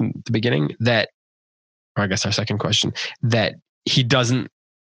question from the beginning, that, or I guess our second question, that he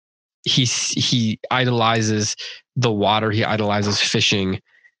idolizes the water, he idolizes fishing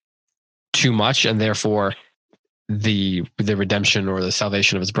too much, and therefore the redemption or the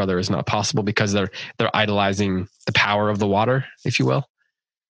salvation of his brother is not possible because they're idolizing the power of the water, if you will.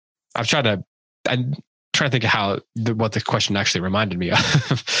 I'm trying to think of what the question actually reminded me of.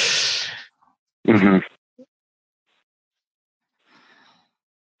 Mm-hmm.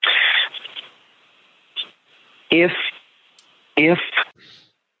 If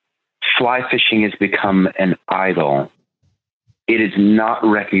fly fishing has become an idol, it is not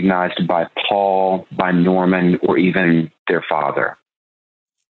recognized by Paul, by Norman, or even their father.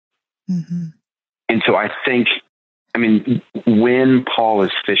 Mm-hmm. And so I think, when Paul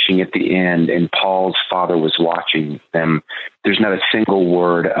is fishing at the end and Paul's father was watching them, there's not a single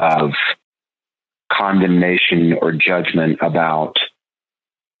word of condemnation or judgment about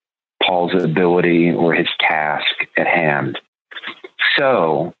Paul's ability or his task at hand.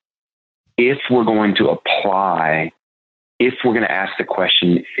 So if we're going to ask the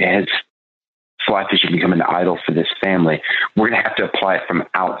question, has fly fishing become an idol for this family? We're going to have to apply it from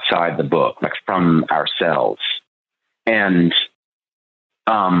outside the book, like from ourselves. And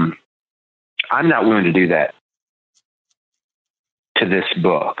I'm not willing to do that to this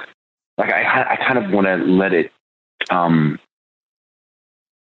book. Like I kind of want to let it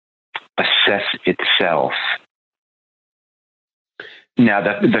assess itself. Now,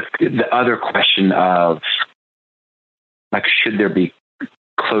 the other question of, like, should there be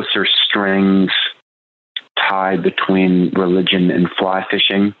closer strings tied between religion and fly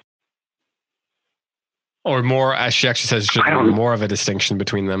fishing? Or more, as she actually says, should there be more of a distinction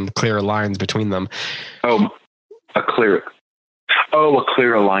between them, clearer lines between them? A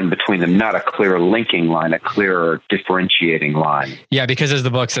clearer line between them, not a clearer linking line, a clearer differentiating line. Yeah, because as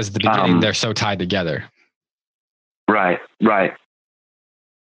the book says at the beginning, they're so tied together. Right.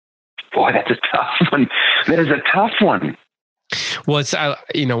 Boy, that's a tough one. That is a tough one. Well, it's, one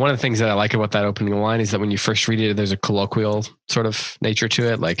of the things that I like about that opening line is that when you first read it, there's a colloquial sort of nature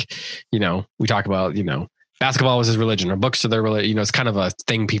to it. Like, we talk about, basketball was his religion or books are their religion. It's kind of a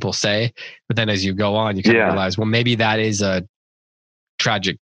thing people say. But then as you go on, you kind of realize, well, maybe that is a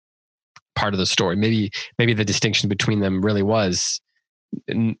tragic part of the story. Maybe the distinction between them really was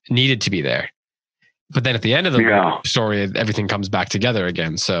needed to be there. But then at the end of the story, everything comes back together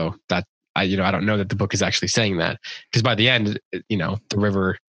again. So that, I don't know that the book is actually saying that, because by the end, the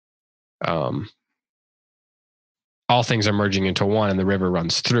river all things are merging into one and the river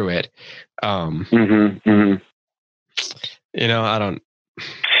runs through it. You know, I don't.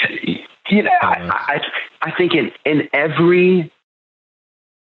 You know, I think in every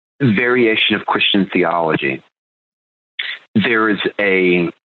variation of Christian theology, there's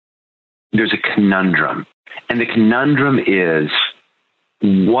a conundrum, and the conundrum is,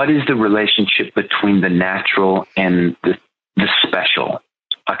 what is the relationship between the natural and the special?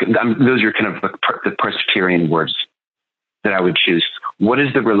 Those are kind of the Presbyterian words that I would choose. What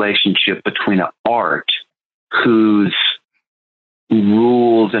is the relationship between an art whose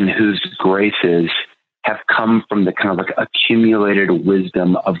rules and whose graces have come from the kind of like accumulated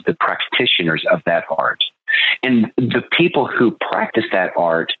wisdom of the practitioners of that art? And the people who practice that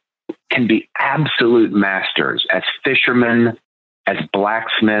art can be absolute masters as fishermen, as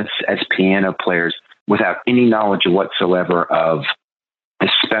blacksmiths, as piano players, without any knowledge whatsoever of the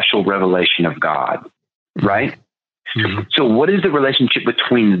special revelation of God, right? Mm-hmm. So what is the relationship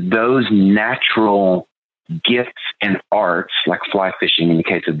between those natural gifts and arts, like fly fishing in the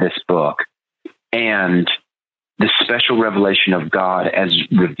case of this book, and the special revelation of God as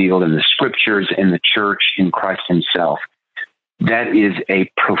revealed in the scriptures, in the church, in Christ himself? That is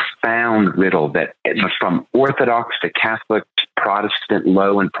a profound riddle that, from Orthodox to Catholic to Protestant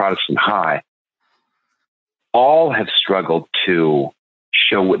low and Protestant high, all have struggled to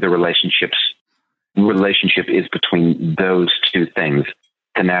show what the relationship is between those two things,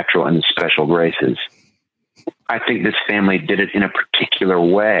 the natural and the special graces. I think this family did it in a particular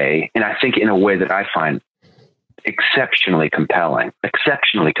way, and I think in a way that I find exceptionally compelling.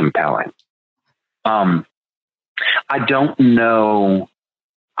 I don't know.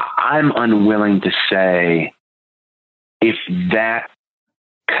 I'm unwilling to say if that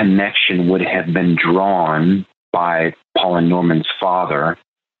connection would have been drawn by Paul and Norman's father,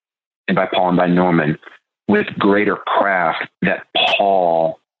 and by Paul and by Norman, with greater craft, that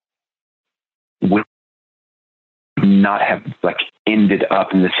Paul would not have ended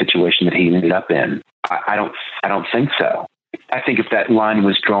up in the situation that he ended up in. I don't think so. I think if that line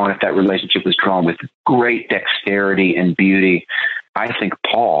was drawn, if that relationship was drawn with great dexterity and beauty, I think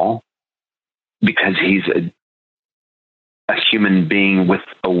Paul, because he's a human being with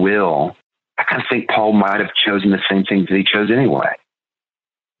a will, I kind of think Paul might have chosen the same things that he chose anyway.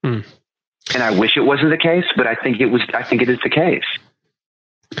 And I wish it wasn't the case, but I think it is the case.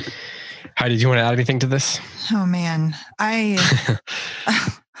 Heidi, do you want to add anything to this? Oh man,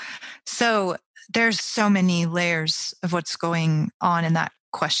 so there's so many layers of what's going on in that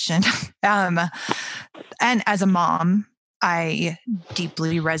question. And as a mom, I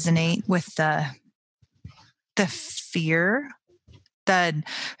deeply resonate with the fear that,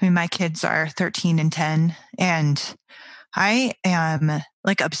 my kids are 13 and 10, and I am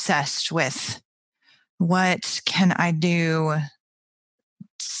obsessed with what can I do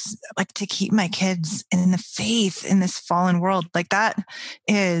to keep my kids in the faith in this fallen world. That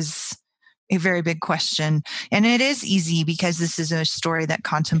is a very big question. And it is easy because this is a story that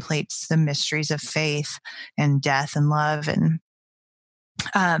contemplates the mysteries of faith and death and love, and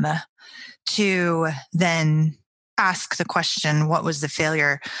to then ask the question, what was the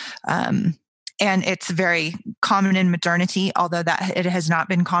failure? And it's very common in modernity, although that it has not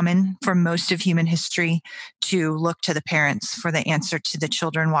been common for most of human history to look to the parents for the answer to the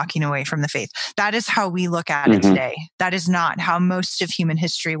children walking away from the faith. That is how we look at it today. That is not how most of human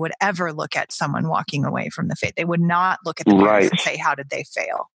history would ever look at someone walking away from the faith. They would not look at the parents and say, how did they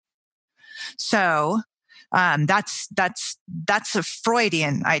fail? So that's a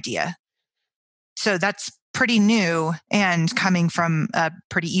Freudian idea. So that's pretty new and coming from a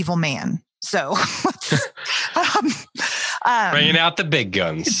pretty evil man. So bringing out the big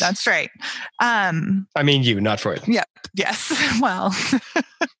guns. That's right. You, not Freud. Yep. Yes. Well,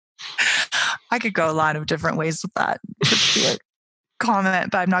 I could go a lot of different ways with that particular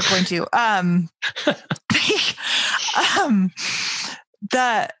comment, but I'm not going to.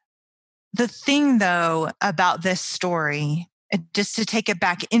 The thing though about this story, just to take it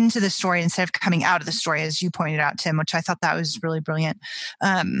back into the story instead of coming out of the story, as you pointed out, Tim, which I thought that was really brilliant.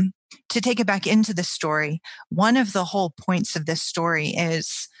 To take it back into the story, one of the whole points of this story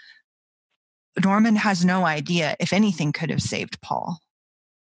is Norman has no idea if anything could have saved Paul.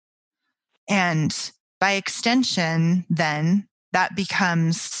 And by extension, then that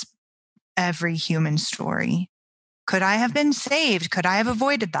becomes every human story. Could I have been saved? Could I have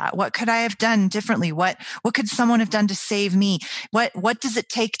avoided that? What could I have done differently? What could someone have done to save me? What does it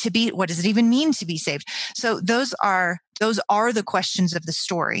take to be? What does it even mean to be saved? So those are the questions of the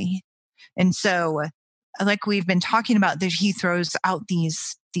story. And so like we've been talking about, that he throws out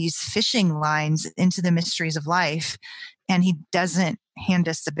these fishing lines into the mysteries of life, and he doesn't hand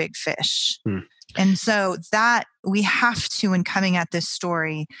us the big fish. And so that we have to, in coming at this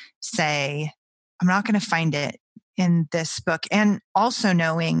story, say, I'm not going to find it in this book. And also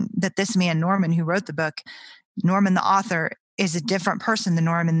knowing that this man, Norman, who wrote the book, Norman, the author, is a different person than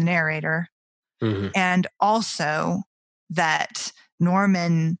Norman, the narrator. And also that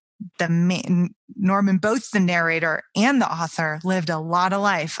Norman, both the narrator and the author, lived a lot of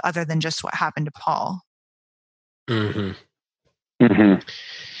life other than just what happened to Paul. And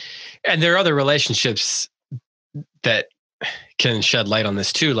there are other relationships that can shed light on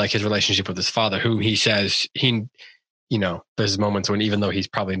this too, like his relationship with his father, who he says there's moments when, even though he's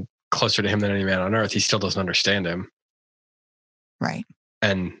probably closer to him than any man on earth, he still doesn't understand him. Right.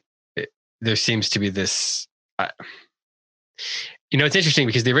 And there seems to be this, it's interesting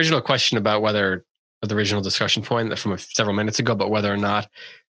because the original question about the original discussion point from several minutes ago, but whether or not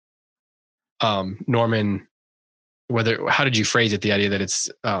Norman, how did you phrase it? The idea that it's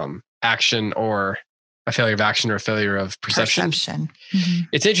action, or a failure of action, or a failure of perception.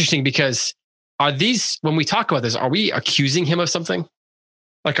 It's interesting because when we talk about this, are we accusing him of something?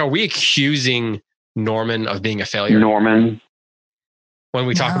 Like, are we accusing Norman of being a failure? Norman. When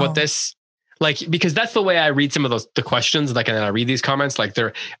we talk about this, like, because that's the way I read some of the questions, like, and then I read these comments, like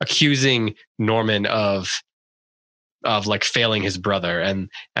they're accusing Norman of like failing his brother, and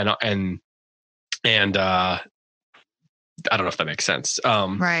I don't know if that makes sense.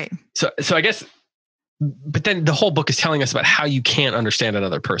 Right. So I guess, but then the whole book is telling us about how you can't understand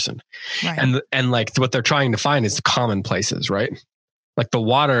another person. Right. And like what they're trying to find is the commonplaces, right? Like the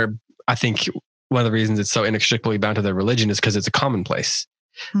water, I think one of the reasons it's so inextricably bound to their religion is because it's a commonplace.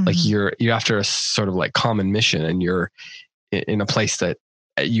 Like you're after a sort of like common mission, and you're in a place that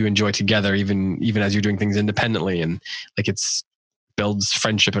you enjoy together, even as you're doing things independently. And like it's builds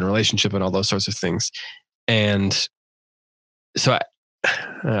friendship and relationship and all those sorts of things. And so I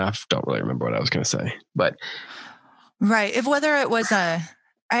don't really remember what I was going to say, but. Right. If whether it was I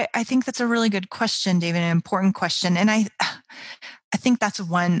think that's a really good question, David, an important question. And I think that's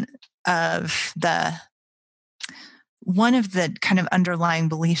one of the kind of underlying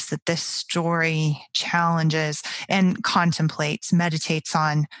beliefs that this story challenges and meditates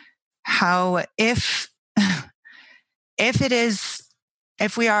on, how if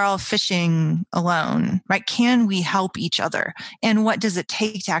we are all fishing alone, right? Can we help each other? And what does it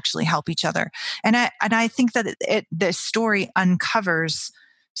take to actually help each other? And I think that this story uncovers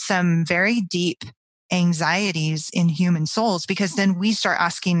some very deep anxieties in human souls, because then we start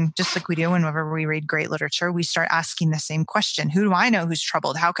asking, just like we do whenever we read great literature, we start asking the same question. Who do I know who's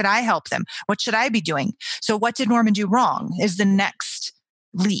troubled? How could I help them? What should I be doing? So what did Norman do wrong is the next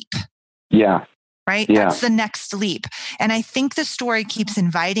leap. Yeah. Right? Yeah. That's the next leap. And I think the story keeps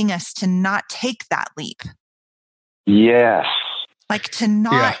inviting us to not take that leap. Yes. Like to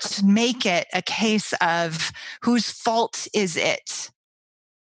not make it a case of whose fault is it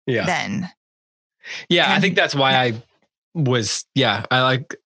then. Yeah, and I think that's why I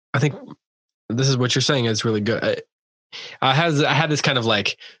think this is what you're saying is really good. I had this kind of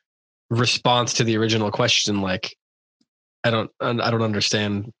like response to the original question, like I don't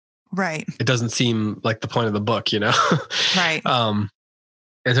understand. Right. It doesn't seem like the point of the book, Right. And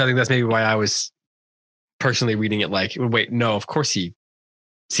so I think that's maybe why I was personally reading it like, wait, no, of course he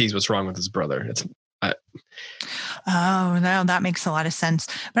sees what's wrong with his brother. Oh, no, that makes a lot of sense.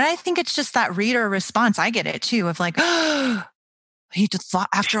 But I think it's just that reader response. I get it too, of like, oh, he just thought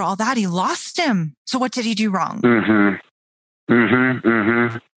after all that, he lost him. So what did he do wrong?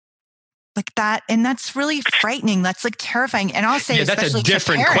 Like that. And that's really frightening. That's like terrifying. And I'll say, that's a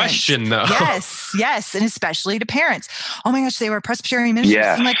different question though. Yes. And especially to parents. Oh my gosh, they were Presbyterian ministers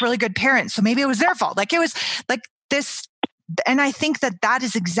and like really good parents. So maybe it was their fault. Like it was like this. And I think that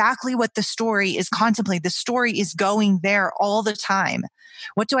is exactly what the story is contemplating. The story is going there all the time.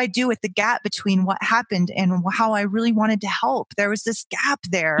 What do I do with the gap between what happened and how I really wanted to help? There was this gap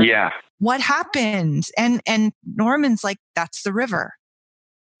there. Yeah. What happened? And Norman's like, that's the river.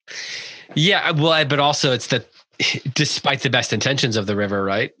 Yeah. Well, but also it's that despite the best intentions of the river,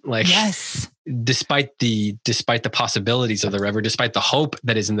 right? Like, yes. Despite the possibilities of the river, despite the hope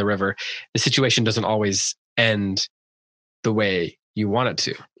that is in the river, the situation doesn't always end the way you want it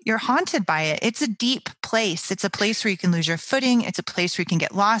to. You're haunted by it. It's a deep place. It's a place where you can lose your footing. It's a place where you can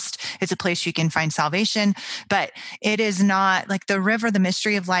get lost. It's a place where you can find salvation. But it is not like the river, the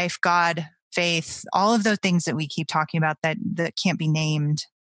mystery of life, God, faith, all of those things that we keep talking about that can't be named,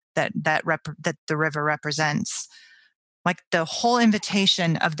 that the river represents. Like the whole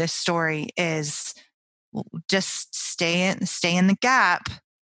invitation of this story is just stay in the gap.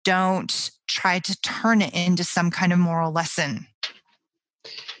 Don't try to turn it into some kind of moral lesson.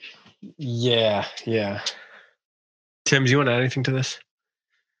 Yeah. Tim, do you want to add anything to this?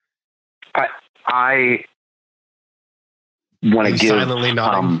 I want to give silently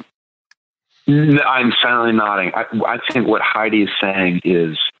nodding. I'm silently nodding. I think what Heidi is saying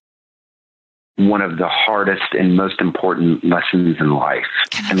is one of the hardest and most important lessons in life.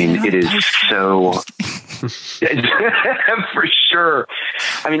 I mean, it is so for sure.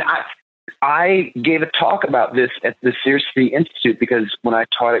 I mean, I gave a talk about this at the Searcy Institute because when I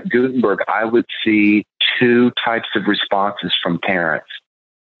taught at Gutenberg, I would see two types of responses from parents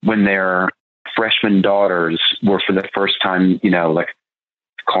when their freshman daughters were for the first time, like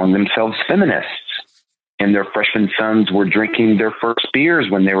calling themselves feminists, and their freshman sons were drinking their first beers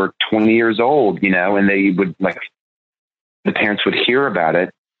when they were 20 years old, and they would the parents would hear about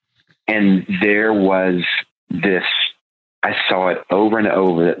it. And there was this, I saw it over and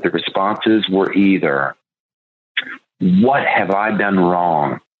over, that the responses were either, what have I done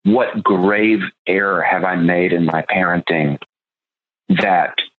wrong? What grave error have I made in my parenting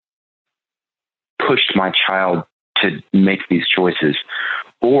that pushed my child to make these choices?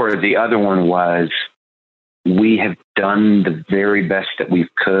 Or the other one was, we have done the very best that we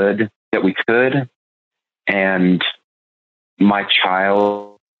could, and my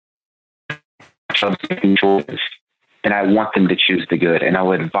child's making choices, and I want them to choose the good, and I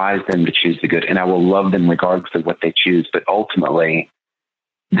will advise them to choose the good, and I will love them regardless of what they choose. But ultimately,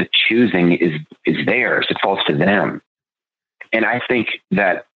 the choosing is theirs. It falls to them. And I think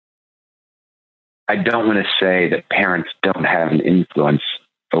that I don't want to say that parents don't have an influence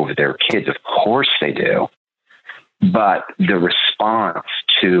over their kids. Of course they do. But the response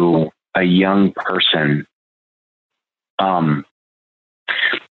to a young person, the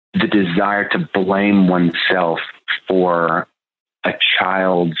desire to blame oneself for a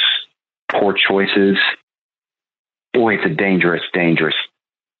child's poor choices, boy, it's a dangerous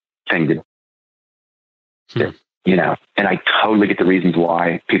thing to do. And I totally get the reasons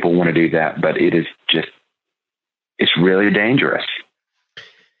why people want to do that, but it's really dangerous.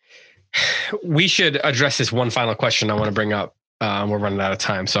 We should address this one final question I want to bring up. We're running out of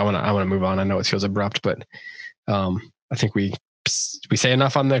time, so I want to move on. I know it feels abrupt, but I think we say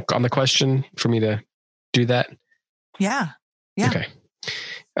enough on the question for me to do that. Yeah. Okay.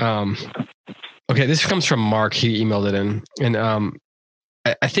 Okay. This comes from Mark. He emailed it in, and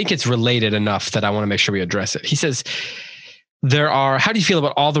I think it's related enough that I want to make sure we address it. He says, how do you feel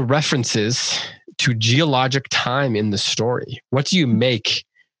about all the references to geologic time in the story? What do you make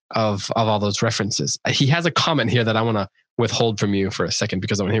of all those references? He has a comment here that I want to withhold from you for a second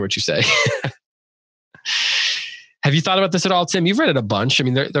because I want to hear what you say. Have you thought about this at all, Tim? You've read it a bunch. I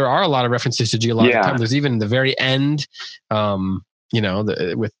mean, there are a lot of references to geologic time. There's even the very end, with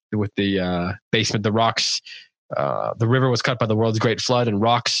the basement, the rocks, the river was cut by the world's great flood and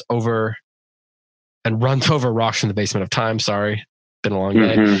runs over rocks from the basement of time. Sorry, been a long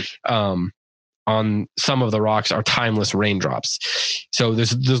day. On some of the rocks are timeless raindrops. So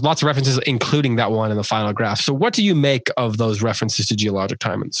there's lots of references, including that one in the final graph. So what do you make of those references to geologic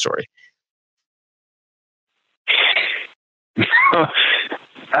time in the story?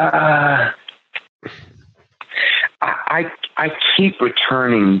 I keep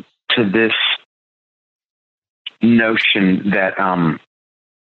returning to this notion that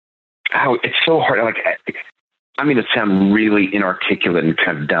it's so hard. I'm going to sound really inarticulate and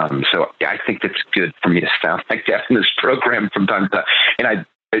kind of dumb. So I think that's good for me to sound like that in this program from time to time. And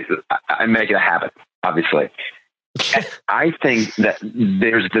I make it a habit, obviously. I think that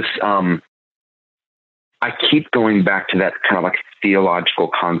there's this, I keep going back to that kind of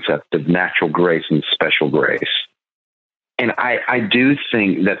theological concept of natural grace and special grace. And I do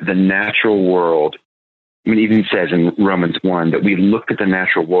think that the natural world, it even says in Romans 1 that we look at the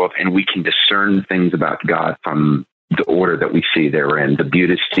natural world and we can discern things about God from the order that we see therein, the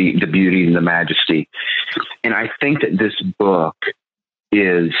beauty and the majesty. And I think that this book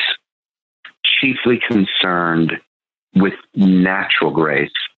is chiefly concerned with natural grace.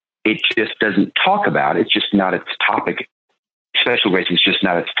 It just doesn't talk about it. It's just not its topic. Special grace is just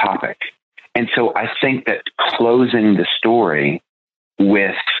not its topic. And so I think that closing the story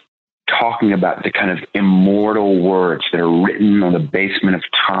with talking about the kind of immortal words that are written on the basement of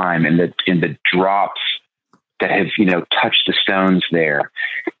time and the drops that have, touched the stones there,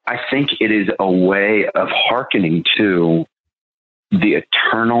 I think it is a way of hearkening to the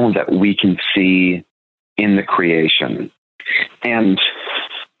eternal that we can see in the creation. And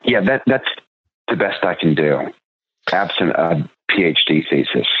that's the best I can do, absent a PhD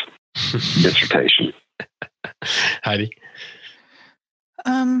thesis, dissertation. Heidi?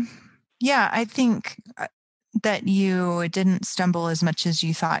 Yeah, I think that you didn't stumble as much as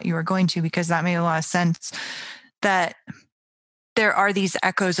you thought you were going to, because that made a lot of sense, that there are these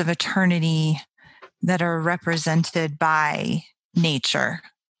echoes of eternity that are represented by nature.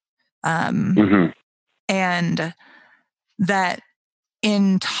 And that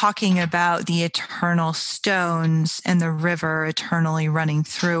in talking about the eternal stones and the river eternally running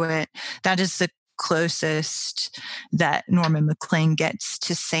through it, that is the closest that Norman Maclean gets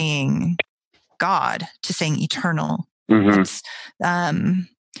to saying God, to saying eternal.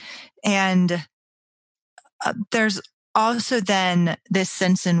 And there's also then this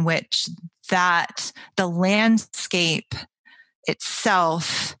sense in which that the landscape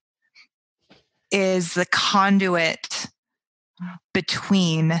itself is the conduit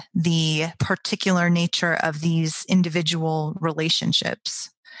between the particular nature of these individual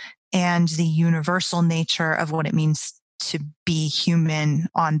relationships and the universal nature of what it means to be human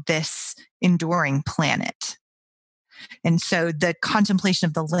on this enduring planet. And so the contemplation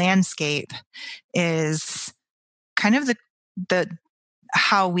of the landscape is kind of the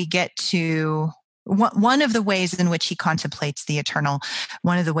how we get to one of the ways in which he contemplates the eternal,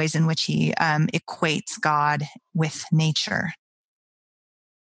 one of the ways in which he equates God with nature.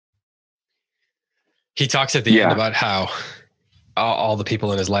 He talks at the end about how all the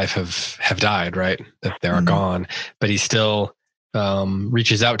people in his life have died, right? That they are gone, but he still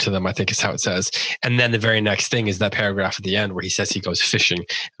reaches out to them, I think is how it says. And then the very next thing is that paragraph at the end where he says he goes fishing.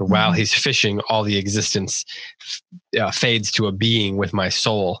 And while he's fishing, all the existence fades to a being with my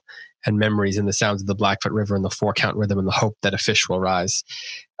soul and memories and the sounds of the Blackfoot River and the 4-count rhythm and the hope that a fish will rise.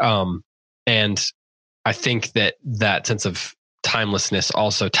 And I think that sense of timelessness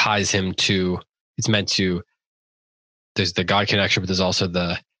also ties him to, it's meant to, there's the God connection, but there's also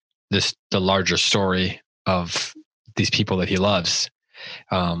the larger story of these people that he loves,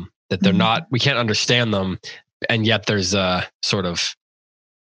 that they're not, we can't understand them. And yet there's a sort of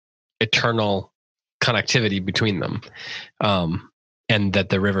eternal connectivity between them. And that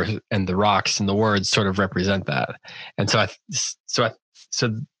the river and the rocks and the words sort of represent that. And I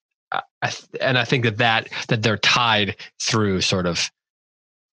think that they're tied through sort of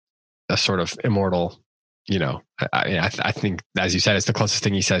a sort of immortal, I think, as you said, it's the closest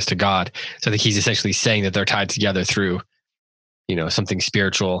thing he says to God. So I think he's essentially saying that they're tied together through, something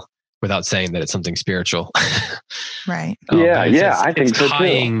spiritual without saying that it's something spiritual. Right. I think so too.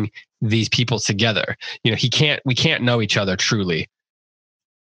 Tying these people together. We can't know each other truly,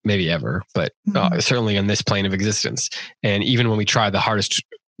 maybe ever, but certainly on this plane of existence. And even when we try our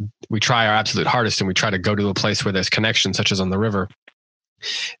absolute hardest and we try to go to a place where there's connection, such as on the river,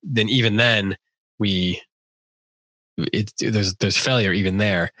 then even then there's failure even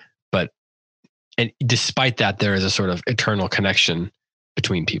there. And despite that, there is a sort of eternal connection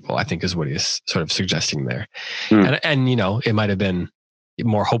between people, I think is what he's sort of suggesting there. And it might have been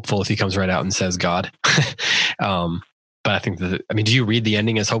more hopeful if he comes right out and says God. But I think do you read the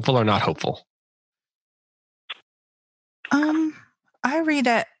ending as hopeful or not hopeful? I read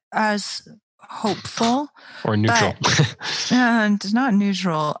it as hopeful or neutral. It's not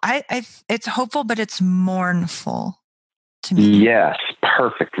neutral. It's hopeful, but it's mournful to me. Yes,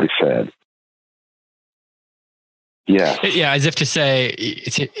 perfectly said. Yeah. Yeah, as if to say,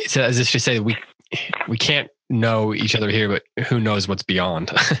 it's as if to say that we can't know each other here, but who knows what's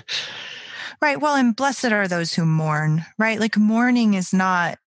beyond. Right. Well, and blessed are those who mourn, right? Like mourning is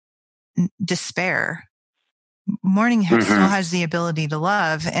not despair. Mourning still has the ability to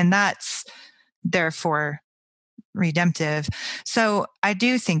love, and that's therefore redemptive. So I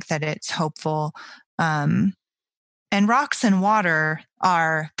do think that it's hopeful. And rocks and water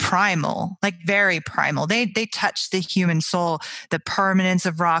are primal, like very primal. They touch the human soul, the permanence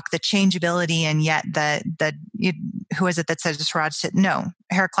of rock, the changeability, and yet who is it that says this? Rod said, no,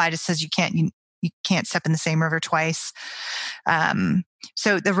 Heraclitus says you can't step in the same river twice.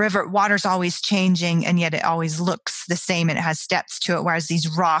 So the water's always changing, and yet it always looks the same and it has depths to it. Whereas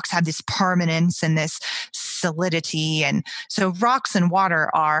these rocks have this permanence and this solidity. And so rocks and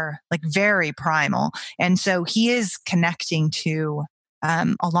water are like very primal. And so he is connecting to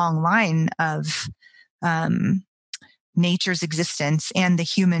a long line of nature's existence and the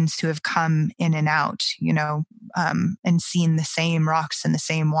humans who have come in and out, and seen the same rocks and the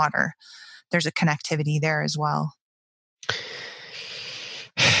same water. There's a connectivity there as well.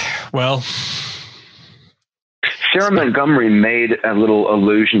 Well, Sarah Montgomery made a little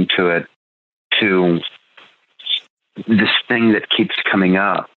allusion to this thing that keeps coming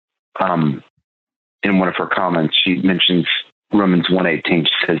up in one of her comments. She mentions Romans 1:18.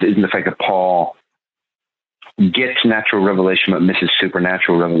 She says, isn't the fact that Paul gets natural revelation but misses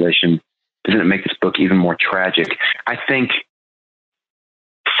supernatural revelation, doesn't it make this book even more tragic? I think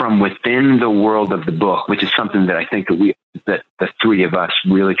from within the world of the book, which is something that I think that the three of us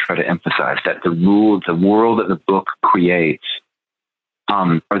really try to emphasize, that the world that the book creates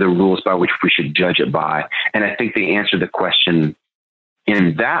are the rules by which we should judge it by. And I think the answer to the question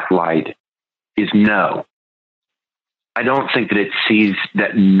in that light is no. I don't think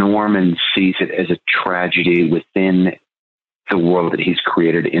that Norman sees it as a tragedy within the world that he's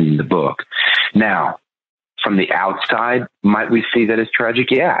created in the book. Now, from the outside, might we see that as tragic?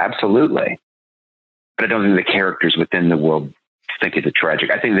 Yeah, absolutely. But I don't think the characters within the world think it's a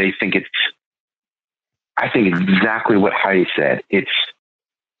tragic. I think exactly what Heidi said. It's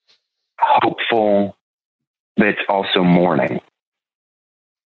hopeful, but it's also mourning.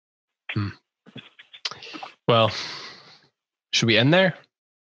 Well, should we end there?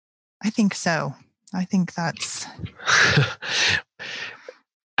 I think so. I think that's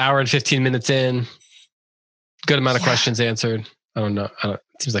hour and 15 minutes in. Good amount of questions answered. I don't know. It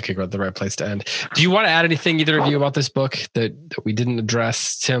seems like the right place to end. Do you want to add anything, either of you, about this book that we didn't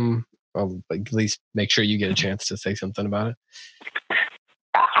address, Tim? I'll at least make sure you get a chance to say something about it.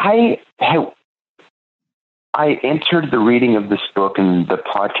 I entered the reading of this book and the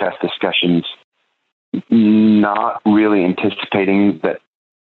podcast discussions not really anticipating that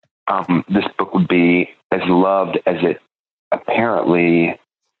this book would be as loved as it apparently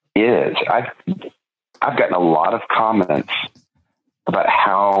is. I've gotten a lot of comments about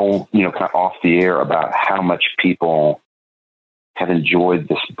how, kind of off the air, about how much people have enjoyed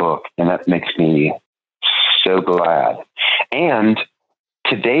this book, and that makes me so glad. And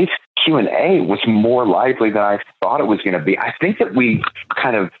today's Q&A was more lively than I thought it was going to be. I think that we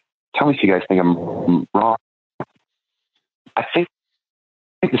kind of, tell me if you guys think I'm wrong. I think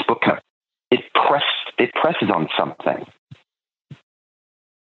this book kind of, it presses on something.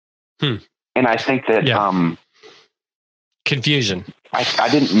 And I think that confusion. I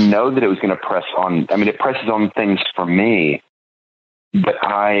didn't know that it was going to press on. I mean, it presses on things for me, but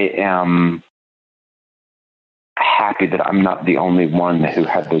I am happy that I'm not the only one who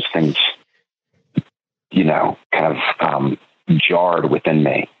had those things, kind of jarred within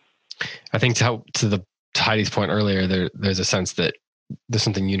me. I think to Heidi's point earlier, there's a sense that there's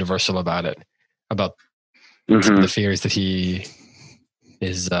something universal about it, about some of the fears that he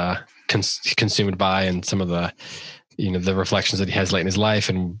is consumed by, and some of the the reflections that he has late in his life.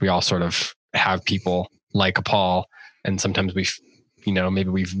 And we all sort of have people like Paul, and sometimes maybe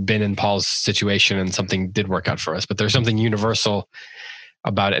we've been in Paul's situation and something did work out for us, but there's something universal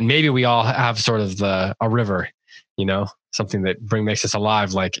about it. And maybe we all have sort of a river, something that makes us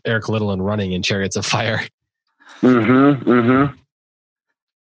alive, like Eric Liddell and running in Chariots of Fire.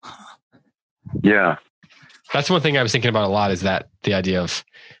 Yeah. That's one thing I was thinking about a lot, is that the idea of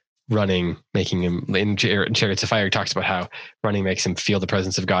running, making him, in Chariots of Fire, he talks about how running makes him feel the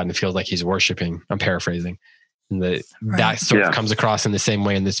presence of God and feels like he's worshiping. I'm paraphrasing. And that sort of comes across in the same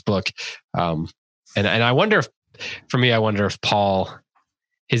way in this book. And I wonder if Paul,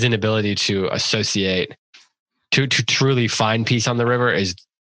 his inability to associate, to truly find peace on the river, is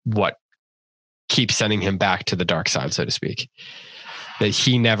what keeps sending him back to the dark side, so to speak. That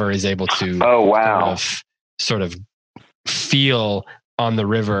he never is able to sort of feel on the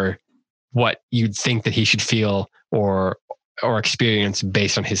river what you'd think that he should feel or experience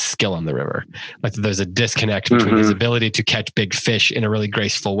based on his skill on the river. Like there's a disconnect between his ability to catch big fish in a really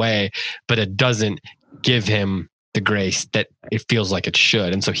graceful way, but it doesn't give him the grace that it feels like it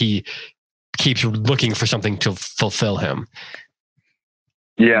should. And so he keeps looking for something to fulfill him.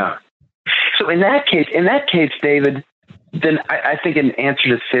 Yeah. So in that case, David, then I think in answer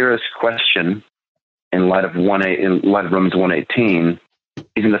to Sarah's question, in light of Romans 1:18,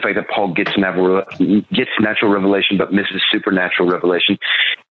 is in the fact that Paul gets natural revelation but misses supernatural revelation.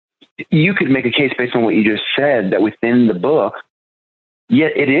 You could make a case based on what you just said that within the book,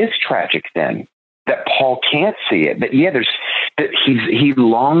 yet it is tragic then that Paul can't see it. That he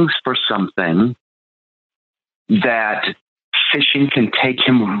longs for something that fishing can take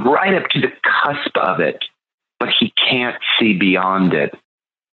him right up to the cusp of it, but he can't see beyond it.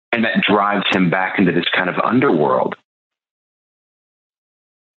 And that drives him back into this kind of underworld.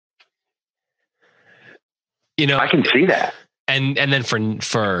 I can see that. And then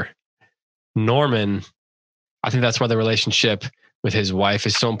for Norman, I think that's why the relationship with his wife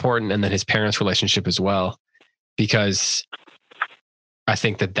is so important, and then his parents' relationship as well, because I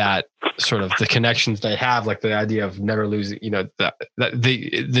think that sort of the connections they have, like the idea of never losing,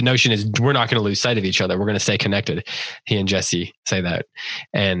 the notion is we're not going to lose sight of each other. We're going to stay connected. He and Jesse say that.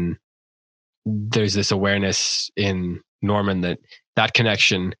 And there's this awareness in Norman that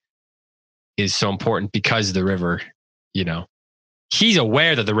connection is so important because the river, he's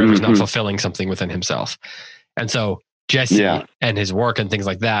aware that the river's not fulfilling something within himself. And so Jesse and his work and things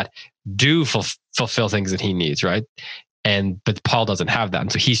like that do fulfill things that he needs, right? But Paul doesn't have that.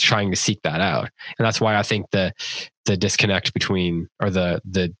 And so he's trying to seek that out. And that's why I think the disconnect between, or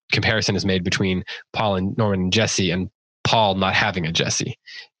the comparison is made between Paul and Norman and Jesse, and Paul not having a Jesse.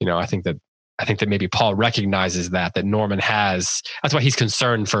 I think that maybe Paul recognizes that Norman has. That's why he's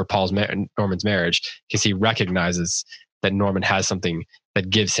concerned for Norman's marriage, because he recognizes that Norman has something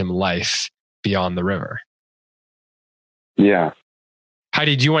that gives him life beyond the river. Yeah.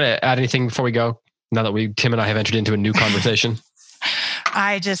 Heidi, do you want to add anything before we go? Now that Tim and I have entered into a new conversation.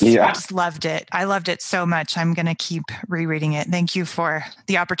 I just loved it. I loved it so much. I'm going to keep rereading it. Thank you for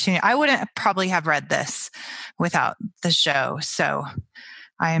the opportunity. I wouldn't probably have read this without the show. So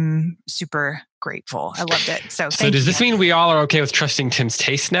I'm super grateful. I loved it. So does this mean we all are okay with trusting Tim's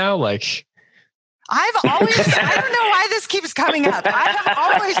taste now? Like, I don't know why this keeps coming up. I have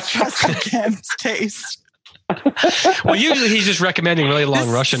always trusted Tim's taste. Well, usually he's just recommending really long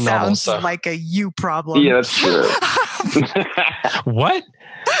Russian novels. Sounds like a you problem. Yeah, that's true. What?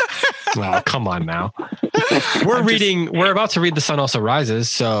 Well, come on now. We're about to read The Sun Also Rises,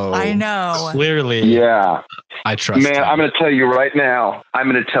 so I know. Clearly, I trust him. I'm going to tell you right now. I'm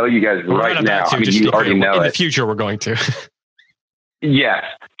going to tell you guys right now. I mean, you already know it. In the future, we're going to. Yes.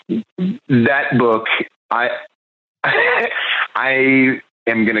 That book, I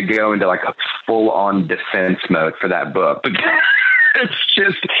am going to go into like a full-on defense mode for that book. But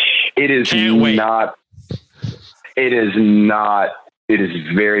it is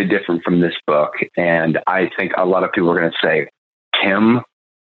very different from this book. And I think a lot of people are going to say, Tim,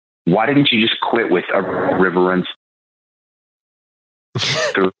 why didn't you just quit with A River Runs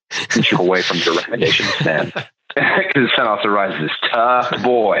Through away from your recommendations then? Because The Sun Also Rises is tough,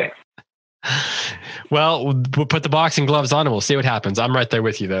 boy. Well, we'll put the boxing gloves on and we'll see what happens. I'm right there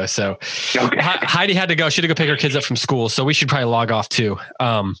with you though. So Heidi had to go. She had to go pick her kids up from school. So we should probably log off too.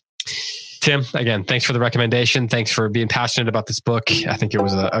 Tim, again, thanks for the recommendation. Thanks for being passionate about this book. I think it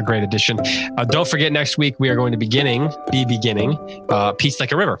was a great addition. Don't forget, next week we are going to be beginning Peace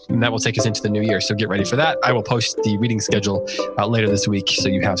Like a River, and that will take us into the new year. So get ready for that. I will post the reading schedule later this week, so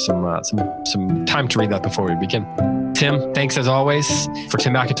you have some time to read that before we begin. Tim, thanks as always. For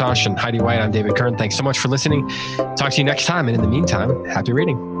Tim McIntosh and Heidi White, I'm David Kern. Thanks so much for listening. Talk to you next time, and in the meantime, happy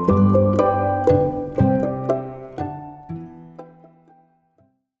reading.